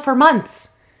suicidal for months.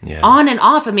 Yeah. On and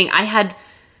off. I mean, I had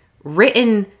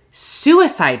written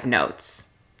suicide notes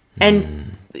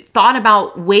and thought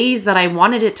about ways that I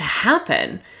wanted it to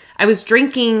happen. I was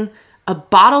drinking a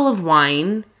bottle of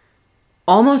wine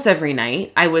almost every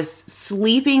night. I was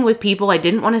sleeping with people I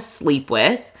didn't want to sleep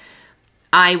with.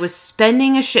 I was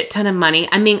spending a shit ton of money.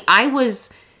 I mean, I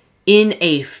was in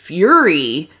a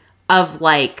fury of,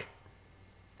 like,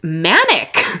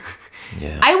 manic.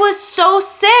 Yeah. I was so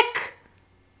sick.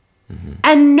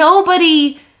 And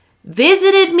nobody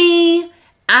visited me,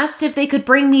 asked if they could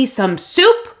bring me some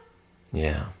soup.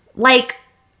 Yeah. Like,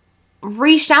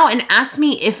 reached out and asked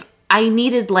me if I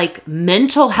needed, like,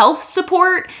 mental health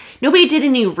support. Nobody did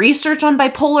any research on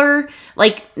bipolar.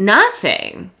 Like,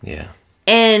 nothing. Yeah.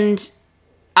 And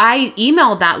I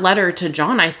emailed that letter to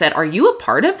John. I said, are you a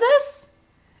part of this?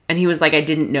 And he was like, I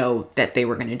didn't know that they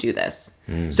were going to do this.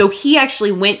 So he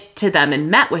actually went to them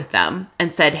and met with them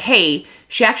and said, hey,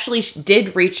 she actually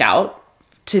did reach out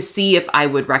to see if I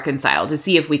would reconcile, to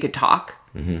see if we could talk.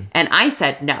 And I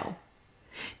said no.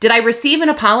 Did I receive an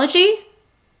apology?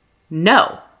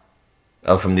 No.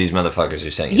 Oh, from these motherfuckers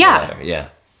who sent you Yeah. the letter. Yeah.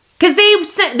 Because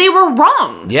they were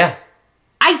wrong. Yeah.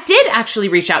 I did actually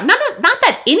reach out. Not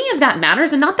that any of that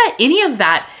matters, and not that any of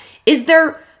that is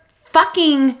their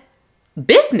fucking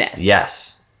business.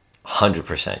 Yes.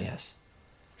 100% yes.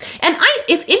 And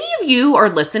if any of you are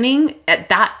listening at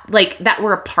that, like, that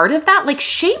were a part of that, like,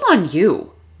 shame on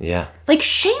you. Yeah. Like,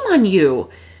 shame on you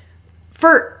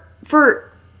for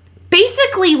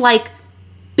basically, like,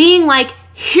 being like,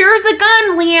 here's a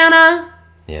gun, Leanna.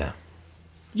 Yeah.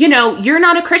 You know, you're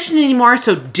not a Christian anymore,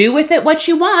 so do with it what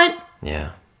you want.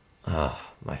 Yeah. Oh,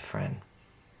 my friend.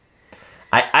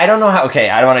 I don't know how... Okay,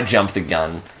 I don't want to jump the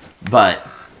gun, but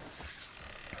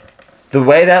the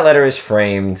way that letter is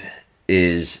framed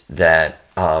is that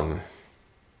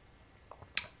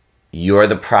you're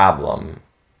the problem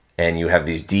and you have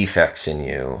these defects in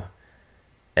you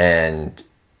and,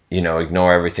 you know,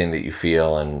 ignore everything that you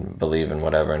feel and believe in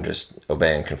whatever and just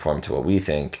obey and conform to what we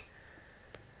think.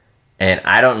 And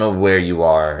I don't know where you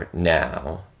are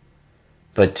now,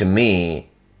 but to me,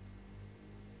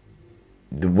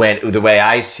 the way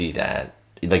I see that,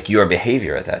 like your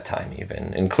behavior at that time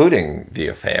even, including the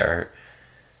affair,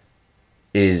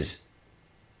 is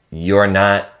you're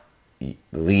not...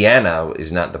 Leanna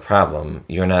is not the problem.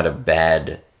 You're not a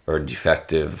bad or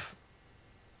defective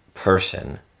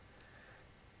person.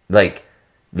 like,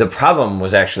 the problem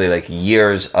was actually, like,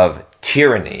 years of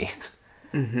tyranny,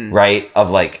 right?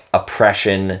 Of, like,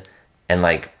 oppression and,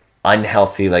 like,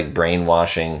 unhealthy, like,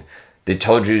 brainwashing. They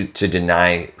told you to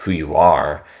deny who you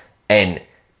are. And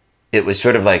it was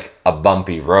sort of like a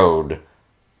bumpy road,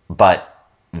 but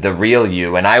the real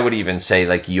you, and I would even say,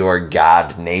 like, your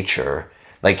God nature,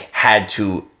 like, had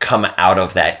to come out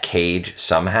of that cage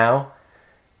somehow.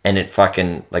 And it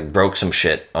fucking, like, broke some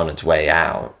shit on its way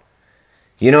out.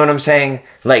 You know what I'm saying?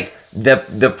 Like,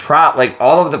 like,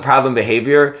 all of the problem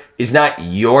behavior is not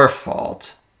your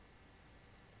fault.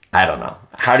 I don't know.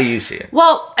 How do you see it?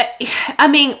 Well, I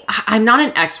mean, I'm not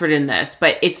an expert in this,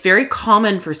 but it's very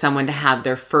common for someone to have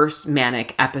their first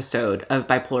manic episode of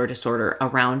bipolar disorder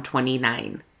around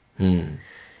 29.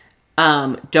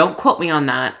 Don't quote me on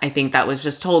that. I think that was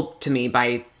just told to me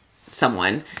by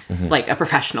someone, like a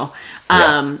professional.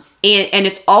 And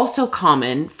it's also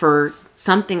common for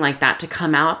something like that to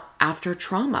come out after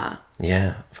trauma.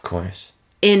 Yeah, of course.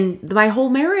 And my whole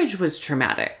marriage was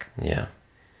traumatic. Yeah.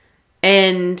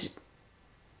 And,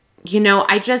 you know,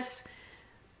 I just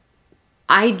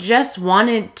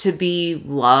wanted to be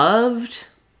loved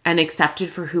and accepted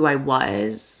for who I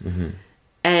was.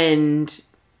 And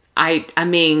I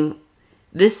mean,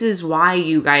 this is why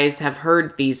you guys have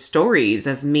heard these stories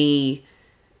of me,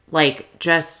 like,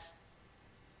 just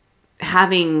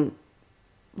having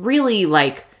really,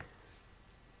 like,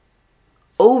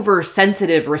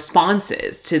 oversensitive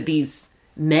responses to these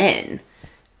men,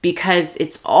 because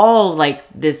it's all, like,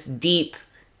 this deep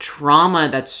trauma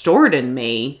that's stored in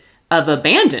me of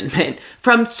abandonment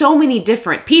from so many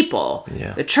different people.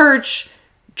 Yeah. The church,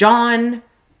 John,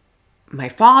 my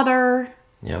father.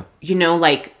 Yep. You know,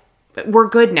 like, we're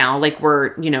good now. Like,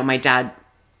 my dad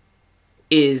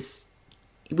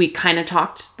we kind of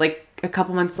talked, like, a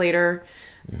couple months later.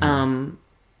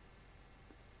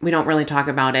 We don't really talk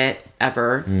about it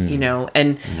ever, you know,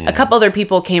 and a couple other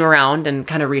people came around and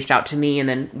kind of reached out to me. And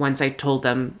then once I told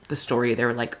them the story, they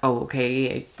were like, oh,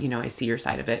 okay. I see your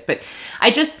side of it. But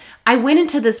I went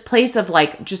into this place of,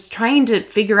 like, just trying to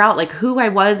figure out, like, who I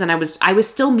was. And I was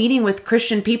still meeting with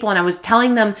Christian people, and I was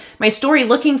telling them my story,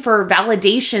 looking for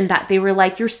validation that they were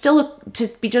like, you're still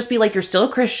you're still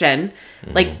a Christian.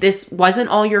 Like, this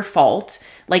wasn't all your fault.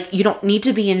 Like, you don't need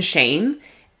to be in shame.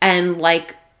 And,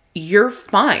 like, you're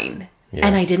fine. Yeah.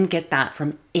 And I didn't get that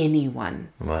from anyone.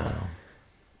 Wow.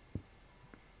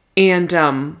 And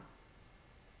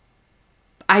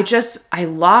I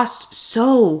lost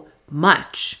so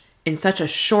much in such a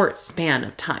short span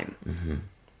of time.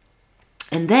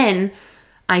 And then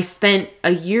I spent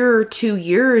a year or 2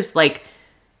 years, like,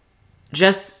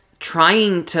 just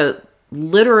trying to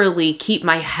literally keep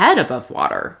my head above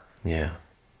water. Yeah.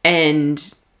 And,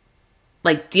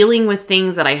 like, dealing with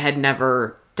things that I had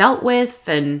never dealt with,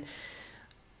 and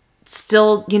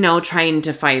still, trying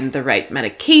to find the right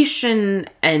medication,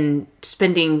 and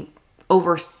spending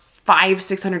over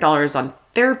 $500-600 on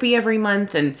therapy every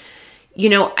month. And,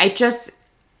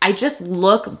 I just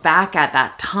look back at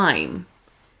that time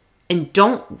and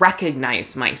don't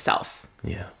recognize myself.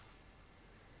 Yeah.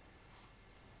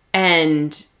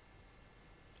 And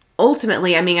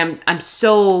ultimately, I mean, I'm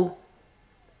so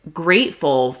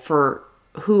grateful for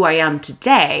who I am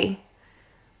today,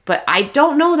 but I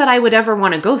don't know that I would ever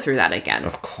want to go through that again.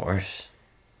 Of course.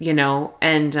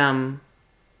 And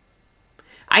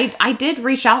I did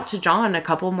reach out to John a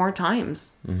couple more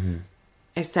times.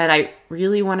 I said, I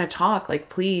really want to talk. Like,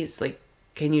 please, like,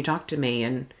 can you talk to me?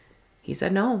 And he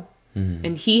said no.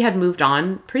 And he had moved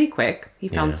on pretty quick. He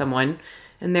found someone,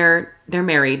 and they're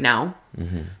married now,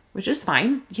 which is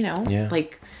fine. Yeah.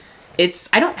 Like,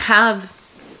 I don't have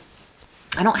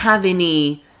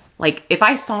any, like, if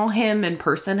I saw him in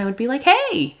person, I would be like,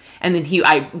 hey, and then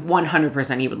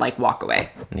 100% he would, like, walk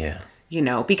away. Yeah.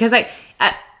 Because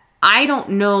I don't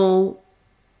know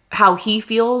how he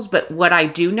feels, but what I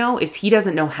do know is he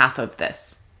doesn't know half of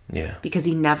this. Yeah. Because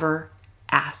he never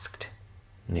asked.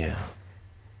 Yeah.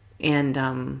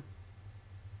 And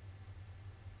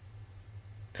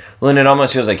well, and it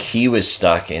almost feels like he was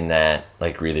stuck in that,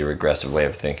 like, really regressive way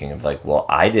of thinking of, like, well,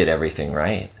 I did everything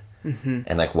right.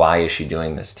 And, like, why is she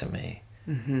doing this to me?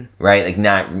 Right? Like,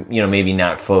 not, maybe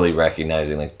not fully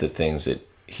recognizing, like, the things that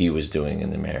he was doing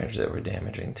in the marriage that were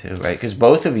damaging too, right? Because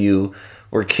both of you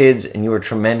were kids and you were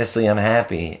tremendously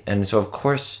unhappy. And so, of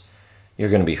course, you're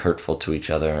going to be hurtful to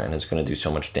each other, and it's going to do so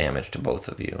much damage to both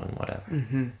of you and whatever,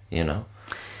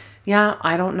 Yeah,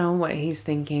 I don't know what he's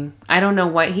thinking. I don't know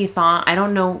what he thought. I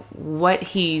don't know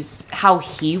how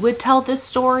he would tell this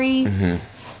story.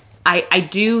 I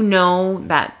do know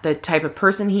that the type of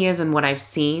person he is, and what I've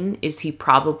seen is he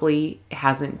probably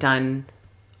hasn't done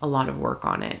a lot of work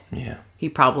on it. Yeah. He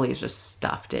probably has just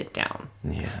stuffed it down.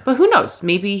 Yeah. But who knows?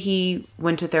 Maybe he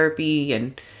went to therapy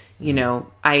and, you know,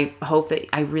 I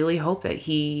really hope that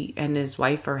he and his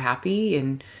wife are happy.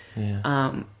 And, you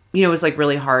know, it was like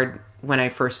really hard when I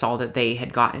first saw that they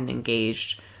had gotten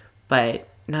engaged. But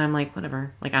now I'm like,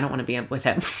 whatever. Like, I don't want to be with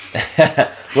him.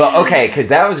 Well, okay, because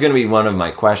that was going to be one of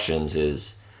my questions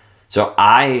is, so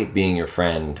I, being your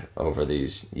friend over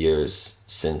these years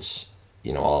since,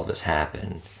 you know, all of this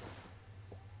happened,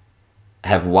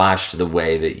 have watched the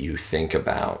way that you think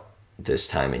about this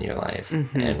time in your life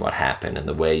and what happened, and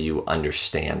the way you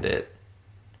understand it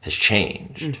has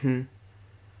changed.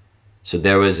 So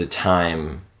there was a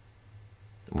time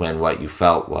when what you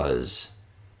felt was,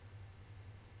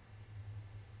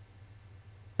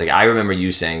 like, I remember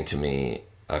you saying to me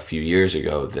a few years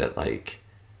ago that, like,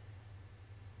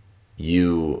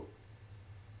 you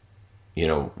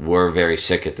know, were very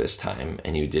sick at this time,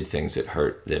 and you did things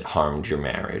that harmed your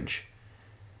marriage,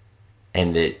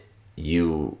 and that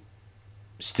you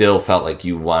still felt like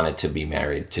you wanted to be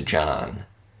married to John,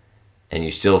 and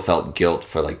you still felt guilt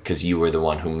for, like, because you were the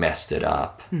one who messed it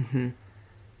up.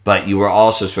 But you were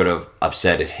also sort of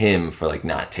upset at him for, like,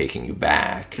 not taking you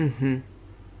back.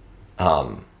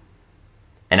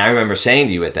 And I remember saying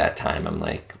to you at that time, I'm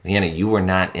like, Leanna, you were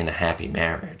not in a happy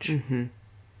marriage.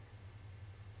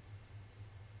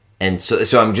 And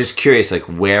so I'm just curious, like,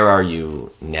 where are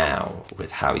you now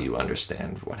with how you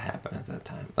understand what happened at that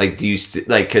time? Like, do you,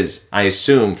 because I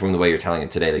assume from the way you're telling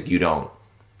it today, like, you don't,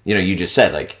 you know, you just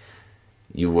said, like,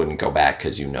 you wouldn't go back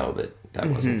because you know that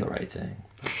wasn't the right thing.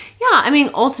 Yeah, I mean,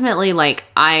 ultimately, like,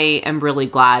 I am really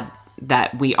glad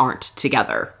that we aren't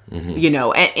together, you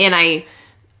know, and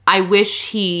I wish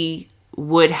he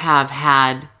would have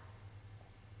had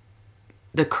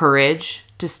the courage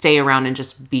to stay around and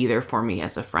just be there for me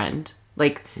as a friend.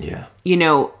 Like, you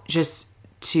know, just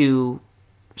to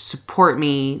support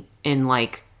me in,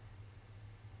 like,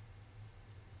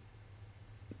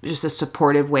 just a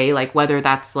supportive way. Like, whether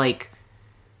that's, like,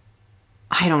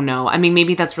 I don't know. I mean,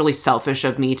 maybe that's really selfish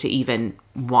of me to even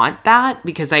want that,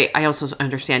 because I also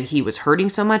understand he was hurting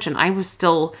so much, and I was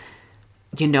still,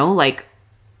 you know, like,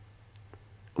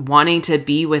 wanting to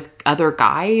be with other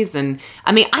guys. And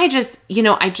I mean, I just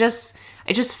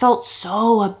felt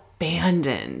so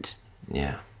abandoned.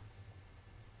 Yeah.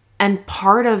 And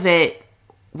part of it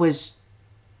was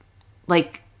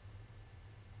like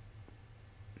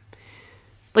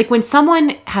when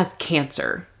someone has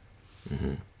cancer,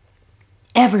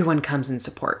 everyone comes in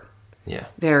support. Yeah.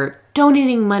 They're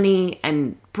donating money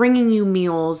and bringing you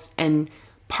meals, and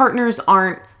partners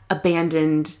aren't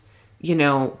abandoned, you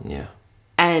know. Yeah.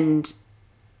 And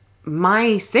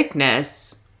my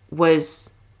sickness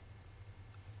was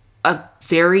a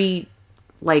very,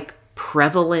 like,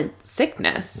 prevalent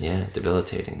sickness. Yeah,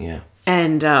 debilitating, yeah.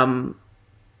 And I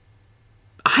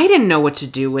didn't know what to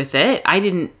do with it. I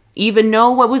didn't even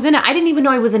know what was in it. I didn't even know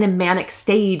I was in a manic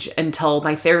stage until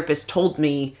my therapist told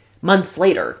me months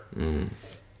later.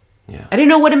 Yeah. I didn't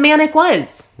know what a manic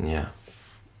was. Yeah.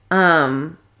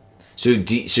 So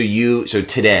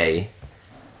today,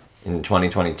 in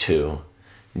 2022,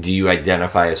 do you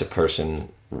identify as a person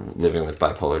living with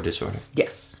bipolar disorder?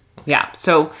 Yes. Yeah.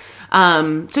 So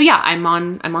yeah, I'm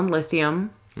on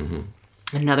lithium,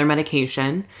 another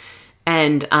medication,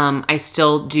 and I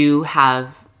still do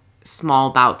have small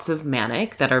bouts of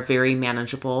manic that are very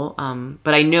manageable.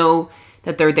 But I know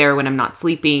that they're there when I'm not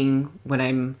sleeping,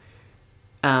 when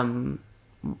I'm,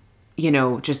 you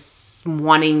know, just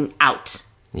wanting out.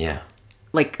 Yeah.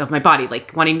 Like, of my body,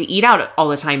 like wanting to eat out all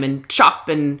the time and shop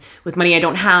and with money I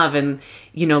don't have, and,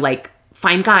 you know, like,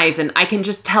 find guys. And I can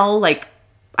just tell, like,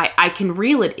 I can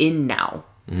reel it in now.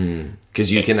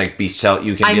 Because you can, like, you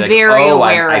can I'm be like, very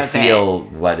aware I of feel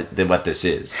what this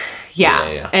is.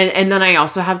 Yeah. And then I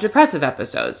also have depressive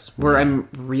episodes where I'm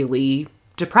really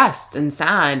depressed and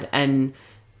sad, and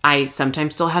I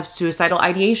sometimes still have suicidal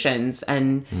ideations,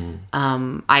 and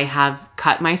I have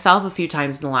cut myself a few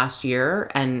times in the last year,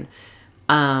 and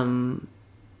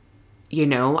you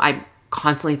know, I'm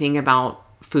constantly thinking about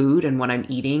food and what I'm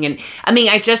eating. And I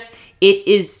mean, it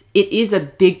is a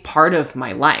big part of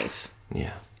my life.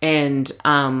 Yeah. And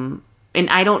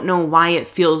I don't know why it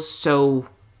feels so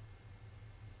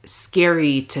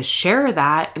scary to share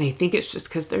that. And I think it's just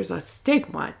because there's a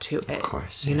stigma to it. Of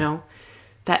course. You know,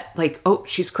 that, like, oh,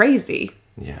 she's crazy.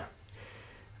 Yeah.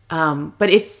 But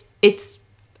it's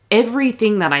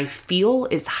everything that I feel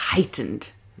is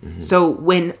heightened. So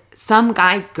when some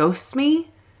guy ghosts me,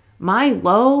 my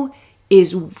low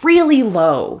is really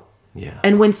low. Yeah.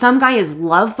 And when some guy is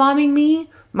love bombing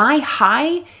me, my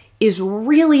high is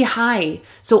really high.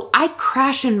 So I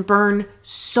crash and burn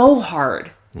so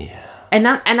hard. Yeah. And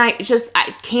I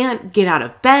can't get out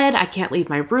of bed. I can't leave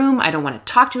my room. I don't want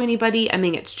to talk to anybody. I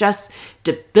mean, it's just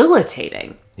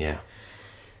debilitating. Yeah.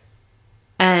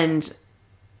 And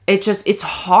it's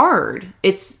hard.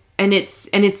 It's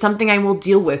something I will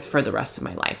deal with for the rest of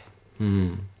my life.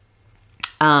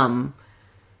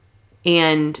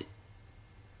 And,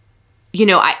 you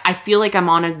know, I feel like I'm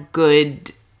on a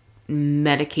good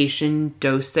medication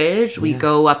dosage. We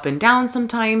go up and down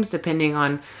sometimes depending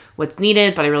on what's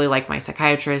needed, but I really like my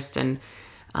psychiatrist. And,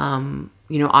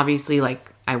 you know, obviously,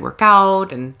 like, I work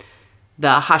out, and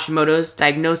the Hashimoto's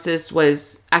diagnosis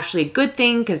was actually a good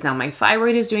thing because now my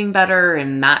thyroid is doing better,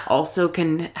 and that also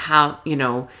can have, you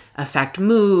know, affect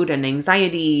mood and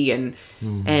anxiety and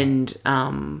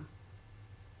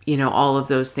you know, all of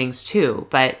those things too.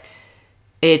 But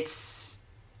it's,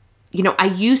 you know, I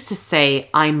used to say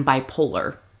I'm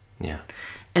bipolar. Yeah.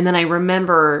 And then I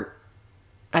remember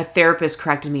a therapist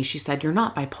corrected me. She said, "You're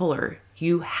not bipolar.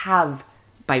 You have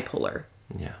bipolar."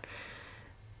 Yeah.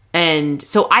 And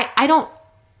so I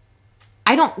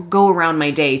don't go around my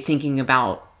day thinking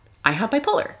about, I have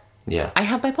bipolar. Yeah. I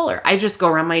have bipolar. I just go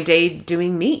around my day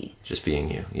doing me. Just being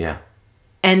you. Yeah.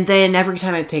 And then every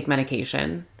time I take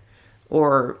medication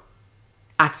or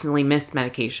accidentally miss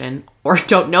medication or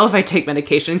don't know if I take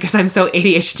medication because I'm so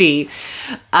ADHD,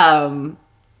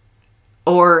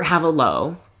 or have a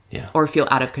low, Yeah. or feel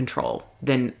out of control,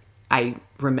 then I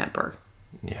remember,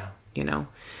 Yeah. you know.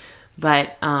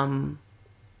 But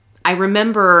I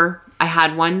remember I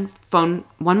had one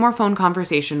more phone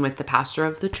conversation with the pastor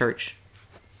of the church,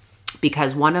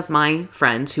 because one of my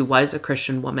friends, who was a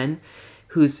Christian woman,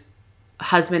 whose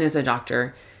husband is a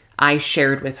doctor, I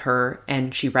shared with her,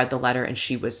 and she read the letter, and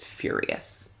she was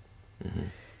furious. Mm-hmm.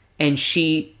 And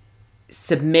she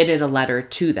submitted a letter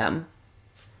to them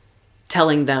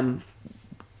telling them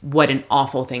what an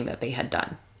awful thing that they had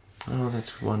done. Oh,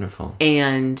 that's wonderful.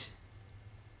 And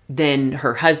then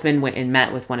her husband went and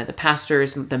met with one of the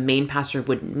pastors. The main pastor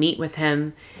wouldn't meet with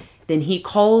him. Then he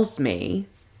calls me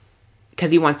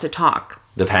because he wants to talk.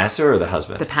 The pastor or the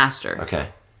husband? The pastor. Okay.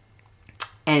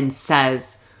 And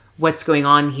says, "What's going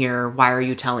on here? Why are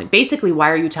you telling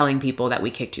people that we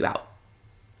kicked you out?"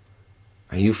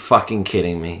 Are you fucking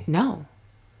kidding me? No.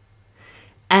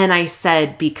 And I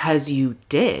said, "Because you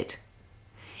did."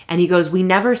 And he goes, "We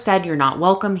never said you're not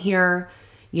welcome here,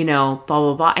 you know, blah,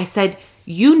 blah, blah." I said,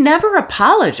 "You never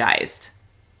apologized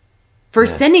for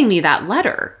sending me that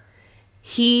letter."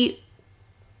 He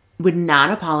would not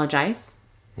apologize.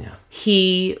 Yeah.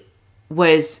 He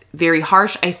was very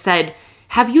harsh. I said,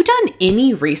 "Have you done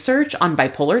any research on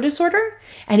bipolar disorder?"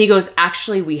 And he goes,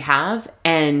 "Actually, we have.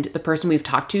 And the person we've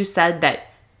talked to said that,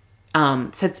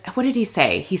 what did he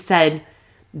say? He said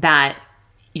that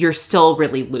you're still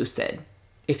really lucid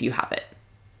if you have it."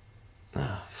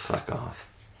 Oh, fuck off.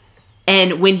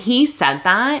 And when he said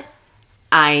that,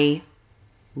 I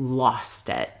lost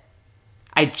it.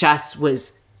 I just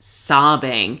was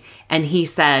sobbing. And he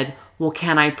said, "Well,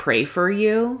 can I pray for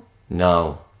you?"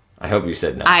 No. I hope you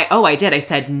said no. I did. I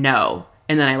said no.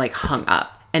 And then I hung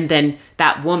up. And then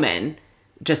that woman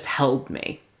just held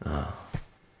me. Oh.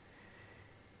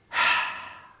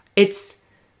 It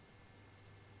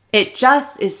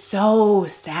just is so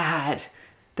sad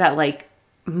that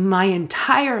my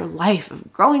entire life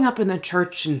of growing up in the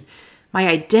church and my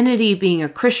identity being a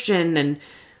Christian and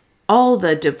all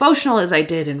the devotional as I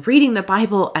did and reading the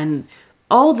Bible and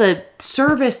all the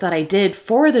service that I did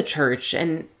for the church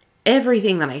and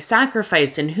everything that I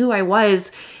sacrificed and who I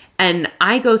was. And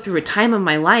I go through a time of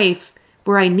my life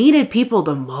where I needed people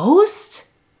the most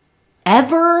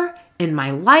ever in my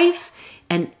life.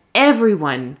 And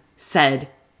everyone said,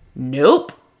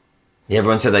 "Nope." Yeah,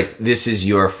 everyone said, "This is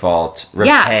your fault.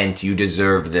 Repent. You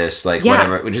deserve this."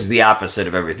 Whatever, which is the opposite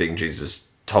of everything Jesus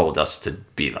told us to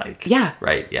be like. Yeah.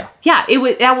 Right? Yeah. Yeah,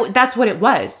 that's what it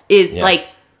was.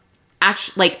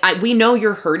 Actually, we know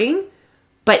you're hurting,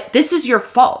 but this is your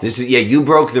fault. You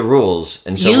broke the rules,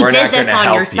 and so you we're did not going this to on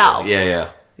help yourself. you. Yeah.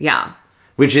 Yeah.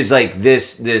 Which is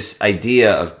this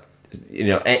idea of,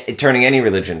 turning any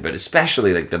religion, but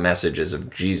especially the messages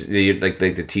of Jesus,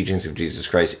 the teachings of Jesus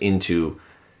Christ into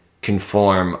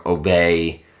conform,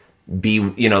 obey, be,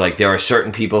 there are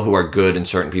certain people who are good and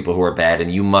certain people who are bad,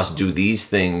 and you must do these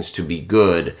things to be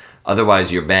good,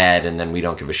 otherwise you're bad, and then we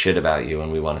don't give a shit about you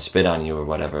and we want to spit on you or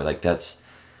whatever.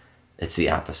 It's the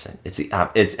opposite.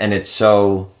 It's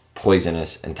so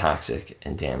poisonous and toxic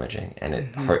and damaging, and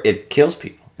it kills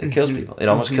people. It kills people. It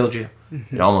almost killed you.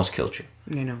 It almost killed you.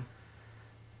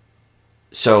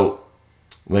 So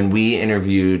when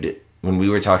we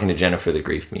were talking to Jennifer, the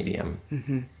grief medium,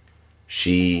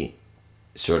 she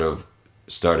sort of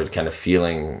started kind of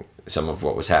feeling some of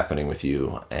what was happening with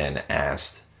you and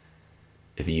asked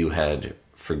if you had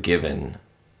forgiven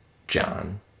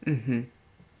John. Mm-hmm.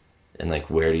 And like,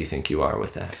 where do you think you are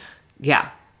with that?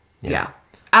 Yeah.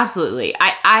 Absolutely.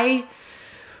 I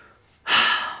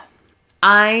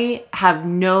have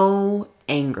no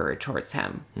anger towards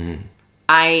him.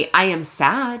 I am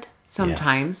sad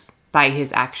sometimes by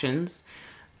his actions.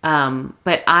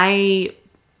 But I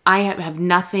have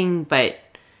nothing but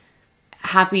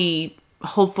happy,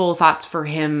 hopeful thoughts for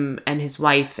him and his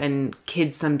wife and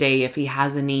kids someday if he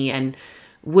has any, and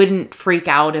wouldn't freak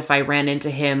out if I ran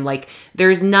into him. Like,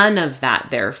 there's none of that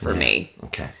there for me.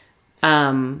 Okay.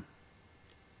 And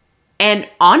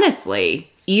honestly,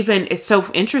 even it's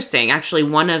so interesting. Actually,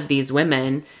 one of these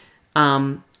women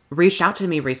reached out to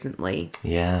me recently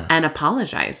and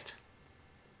apologized.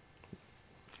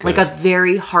 Good. Like a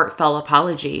very heartfelt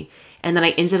apology. And then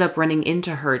I ended up running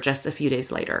into her just a few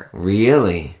days later.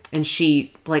 Really? And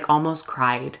she like almost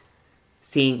cried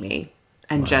seeing me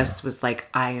and just was like,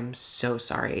 I am so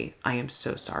sorry. I am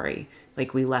so sorry.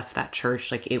 Like, we left that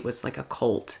church. Like, it was like a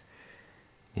cult.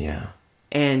 Yeah.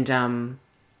 And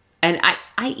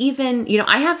I even,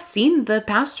 I have seen the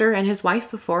pastor and his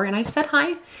wife before, and I've said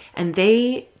hi, and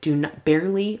they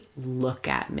barely look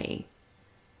at me.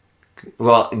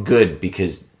 Well, good,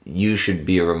 because you should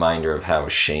be a reminder of how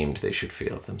ashamed they should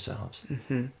feel of themselves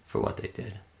for what they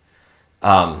did.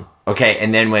 Okay,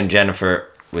 and then when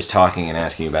Jennifer was talking and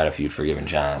asking about if you'd forgiven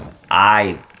John,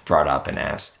 I brought up and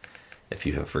asked if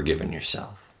you have forgiven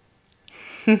yourself.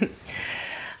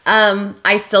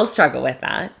 I still struggle with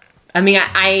that. I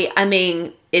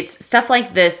mean, it's stuff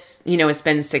like this, it's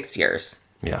been 6 years.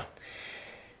 Yeah.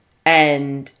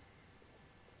 And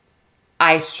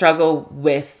I struggle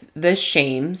with the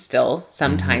shame still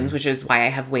sometimes, which is why I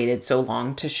have waited so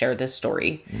long to share this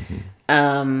story.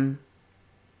 But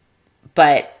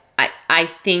I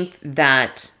think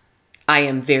that I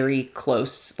am very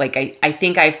close. Like, I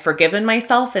think I've forgiven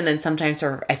myself, and then sometimes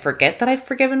I forget that I've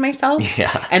forgiven myself.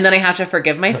 Yeah. And then I have to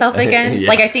forgive myself again. Yeah.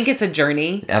 Like, I think it's a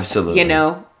journey. Absolutely.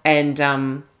 And,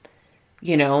 I'm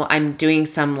doing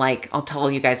some, like, I'll tell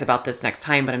you guys about this next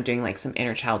time, but I'm doing like some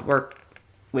inner child work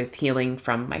with healing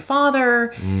from my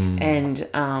father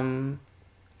and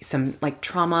some like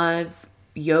trauma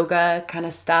yoga kind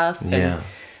of stuff.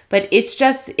 But it's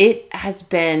just, it has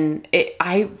been,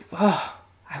 I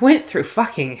went through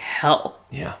fucking hell.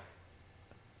 Yeah.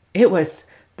 It was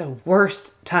the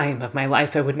worst time of my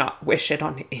life. I would not wish it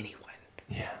on anyone.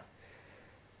 Yeah.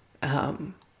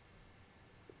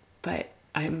 But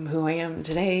I'm who I am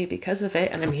today because of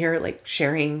it. And I'm here like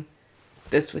sharing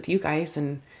this with you guys.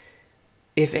 And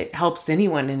if it helps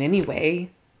anyone in any way,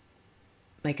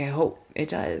 like, I hope it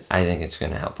does. I think it's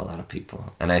going to help a lot of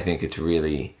people. And I think it's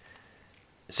really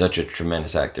such a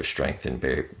tremendous act of strength and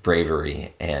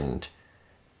bravery and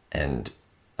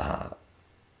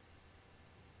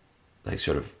like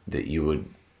sort of that you would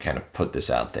kind of put this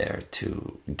out there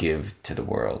to give to the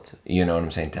world, you know what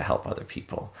I'm saying, to help other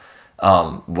people.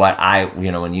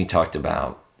 When you talked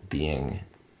about being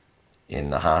in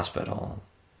the hospital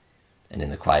and in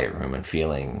the quiet room and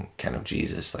feeling kind of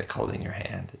Jesus like holding your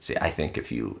hand. See, I think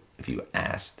if you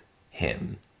asked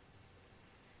him,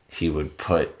 he would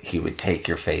take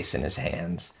your face in his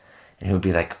hands and he would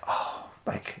be like, oh,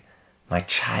 like my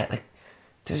child, like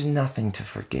there's nothing to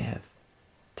forgive.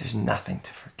 There's nothing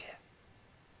to forgive.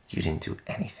 You didn't do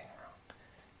anything wrong.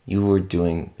 You were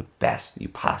doing the best you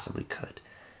possibly could.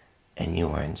 And you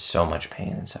were in so much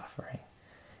pain and suffering.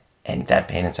 And that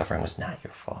pain and suffering was not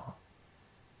your fault.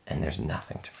 And there's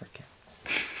nothing to forgive.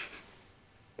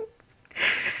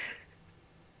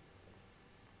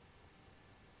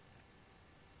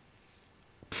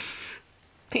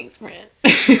 Thanks, Brent.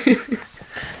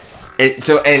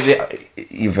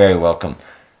 You're very welcome.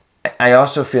 I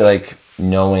also feel like,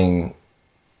 knowing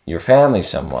your family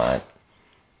somewhat,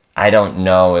 I don't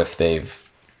know if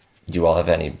you all have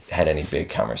had any big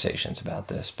conversations about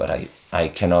this, but I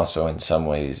can also in some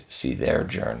ways see their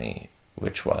journey,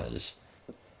 which was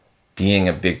being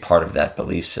a big part of that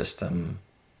belief system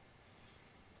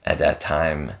at that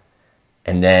time.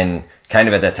 And then kind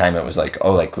of at that time it was like,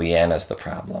 oh, like Leanna's the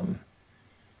problem.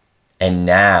 And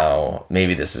now,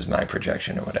 maybe this is my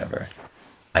projection or whatever,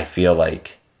 I feel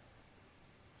like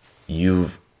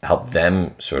you've helped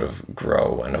them sort of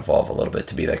grow and evolve a little bit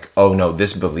to be like, oh no,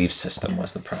 this belief system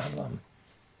was the problem.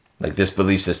 Like, this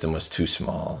belief system was too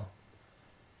small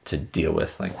to deal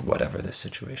with, like, whatever this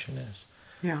situation is.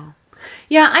 Yeah.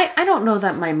 Yeah, I don't know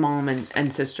that my mom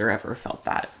and sister ever felt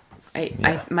that.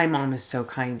 My mom is so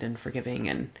kind and forgiving,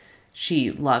 and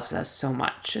she loves us so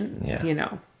much. And,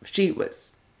 she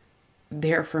was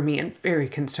there for me and very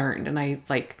concerned. And I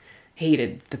like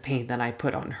hated the pain that I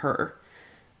put on her.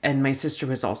 And my sister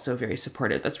was also very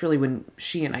supportive. That's really when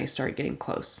she and I started getting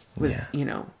close, was, you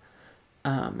know,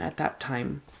 at that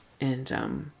time.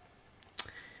 And,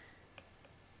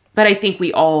 but I think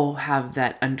we all have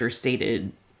that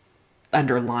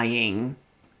underlying,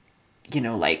 you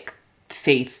know, like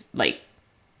faith, like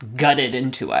gutted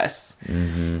into us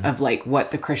of like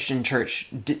what the Christian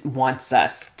church wants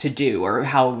us to do or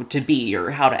how to be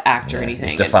or how to act or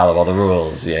anything. To follow all the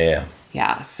rules. Yeah.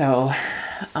 So,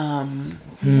 How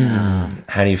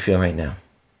do you feel right now?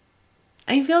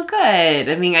 I feel good.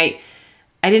 I mean, I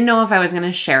didn't know if I was going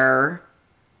to share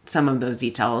some of those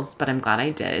details, but I'm glad I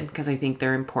did because I think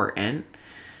they're important.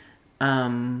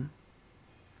 I'm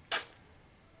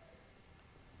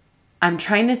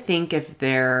trying to think if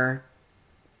they're,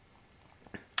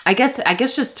 I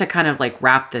guess just to kind of like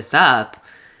wrap this up,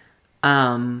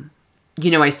 you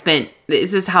know,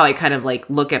 this is how I kind of like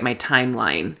look at my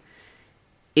timeline,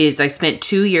 is I spent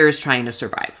 2 years trying to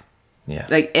survive. Yeah.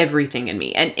 Like everything in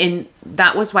me. And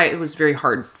that was why it was very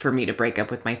hard for me to break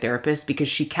up with my therapist, because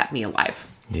she kept me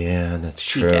alive. Yeah, that's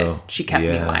true. She did. She kept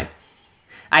me alive.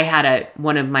 I had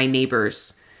one of my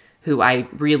neighbors who I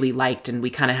really liked, and we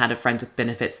kind of had a friends with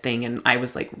benefits thing, and I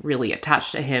was like really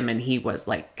attached to him, and he was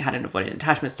like had an avoidant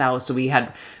attachment style, so we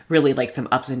had really like some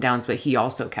ups and downs, but he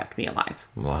also kept me alive.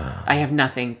 Wow. I have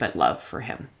nothing but love for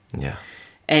him. Yeah.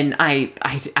 And I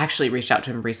actually reached out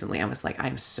to him recently. I was like,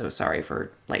 I'm so sorry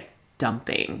for like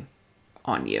dumping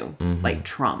on you, like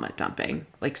trauma dumping,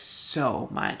 like so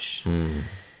much.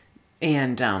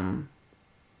 And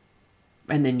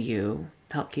then you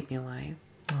helped keep me alive.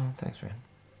 Oh, thanks, man.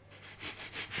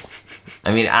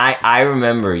 I mean, I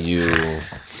remember you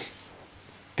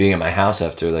being at my house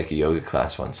after like a yoga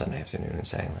class one Sunday afternoon and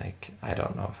saying like, I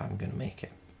don't know if I'm going to make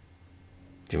it.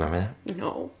 Do you remember that?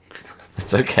 No.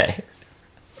 It's okay.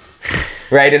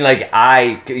 Right. And like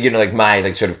my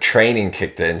like sort of training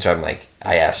kicked in. So I'm like,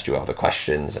 I asked you all the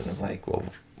questions and I'm like, well,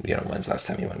 you know, when's the last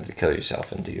time you wanted to kill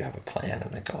yourself? And do you have a plan?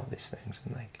 And like all these things.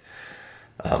 And like,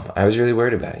 I was really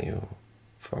worried about you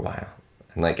for a while.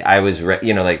 And like, I was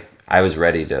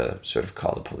ready to sort of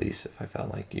call the police if I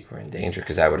felt like you were in danger,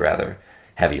 because I would rather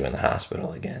have you in the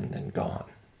hospital again than gone,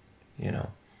 you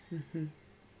know?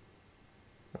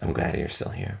 I'm glad you're still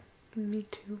here. Me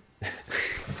too.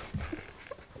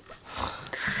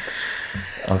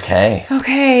 Okay.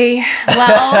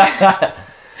 Well.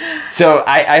 So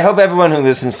I hope everyone who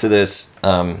listens to this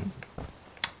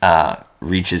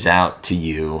reaches out to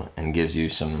you and gives you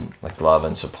some like love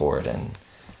and support, and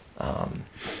I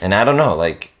don't know,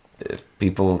 like if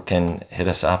people can hit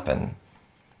us up and,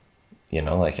 you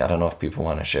know, like I don't know if people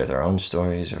want to share their own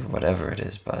stories or whatever it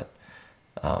is, but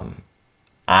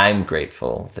I'm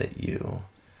grateful that you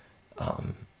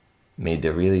made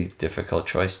the really difficult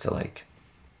choice to like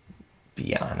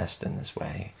be honest in this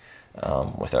way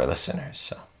with our listeners.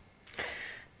 So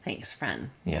Thanks,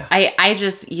 friend. Yeah. I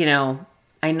just, you know,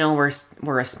 I know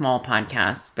we're a small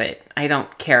podcast, but I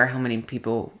don't care how many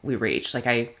people we reach. Like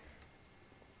I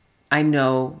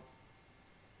know.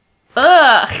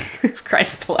 Cried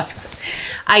this whole episode.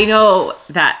 I know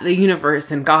that the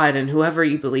universe and God and whoever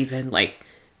you believe in, like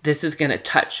this is gonna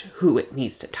touch who it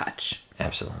needs to touch.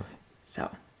 Absolutely. So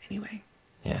anyway.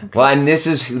 Yeah. Okay. Well, and this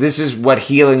is what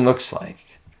healing looks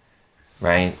like,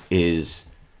 right? Is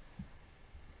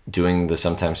doing the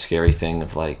sometimes scary thing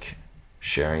of like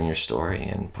sharing your story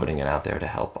and putting it out there to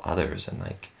help others, and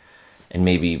like, and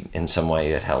maybe in some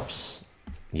way it helps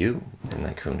you, and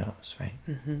like who knows, right?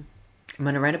 I'm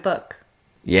gonna write a book.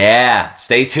 Yeah,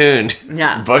 stay tuned.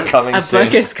 Yeah, book coming soon. A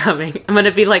book is coming. I'm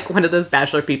gonna be like one of those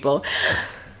Bachelor people.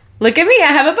 Look at me, I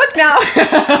have a book now.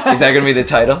 Is that gonna be the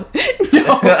title? No.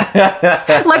 Look at me,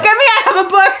 I have a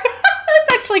book.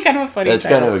 That's actually kind of a funny title. That's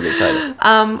kind of a good title.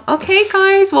 Okay,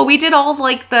 guys. Well, we did all of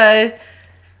like the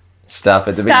stuff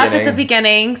at the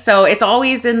beginning. So it's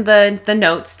always in the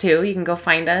notes too. You can go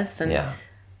find us and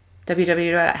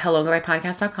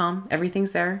www.hellogoodbyepodcast.com.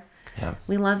 Everything's there. Yeah.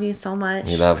 We love you so much.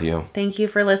 We love you. Thank you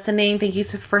for listening. Thank you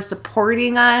for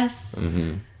supporting us.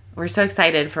 We're so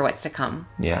excited for what's to come.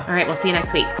 Yeah. All right. We'll see you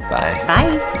next week. Bye.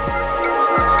 Bye.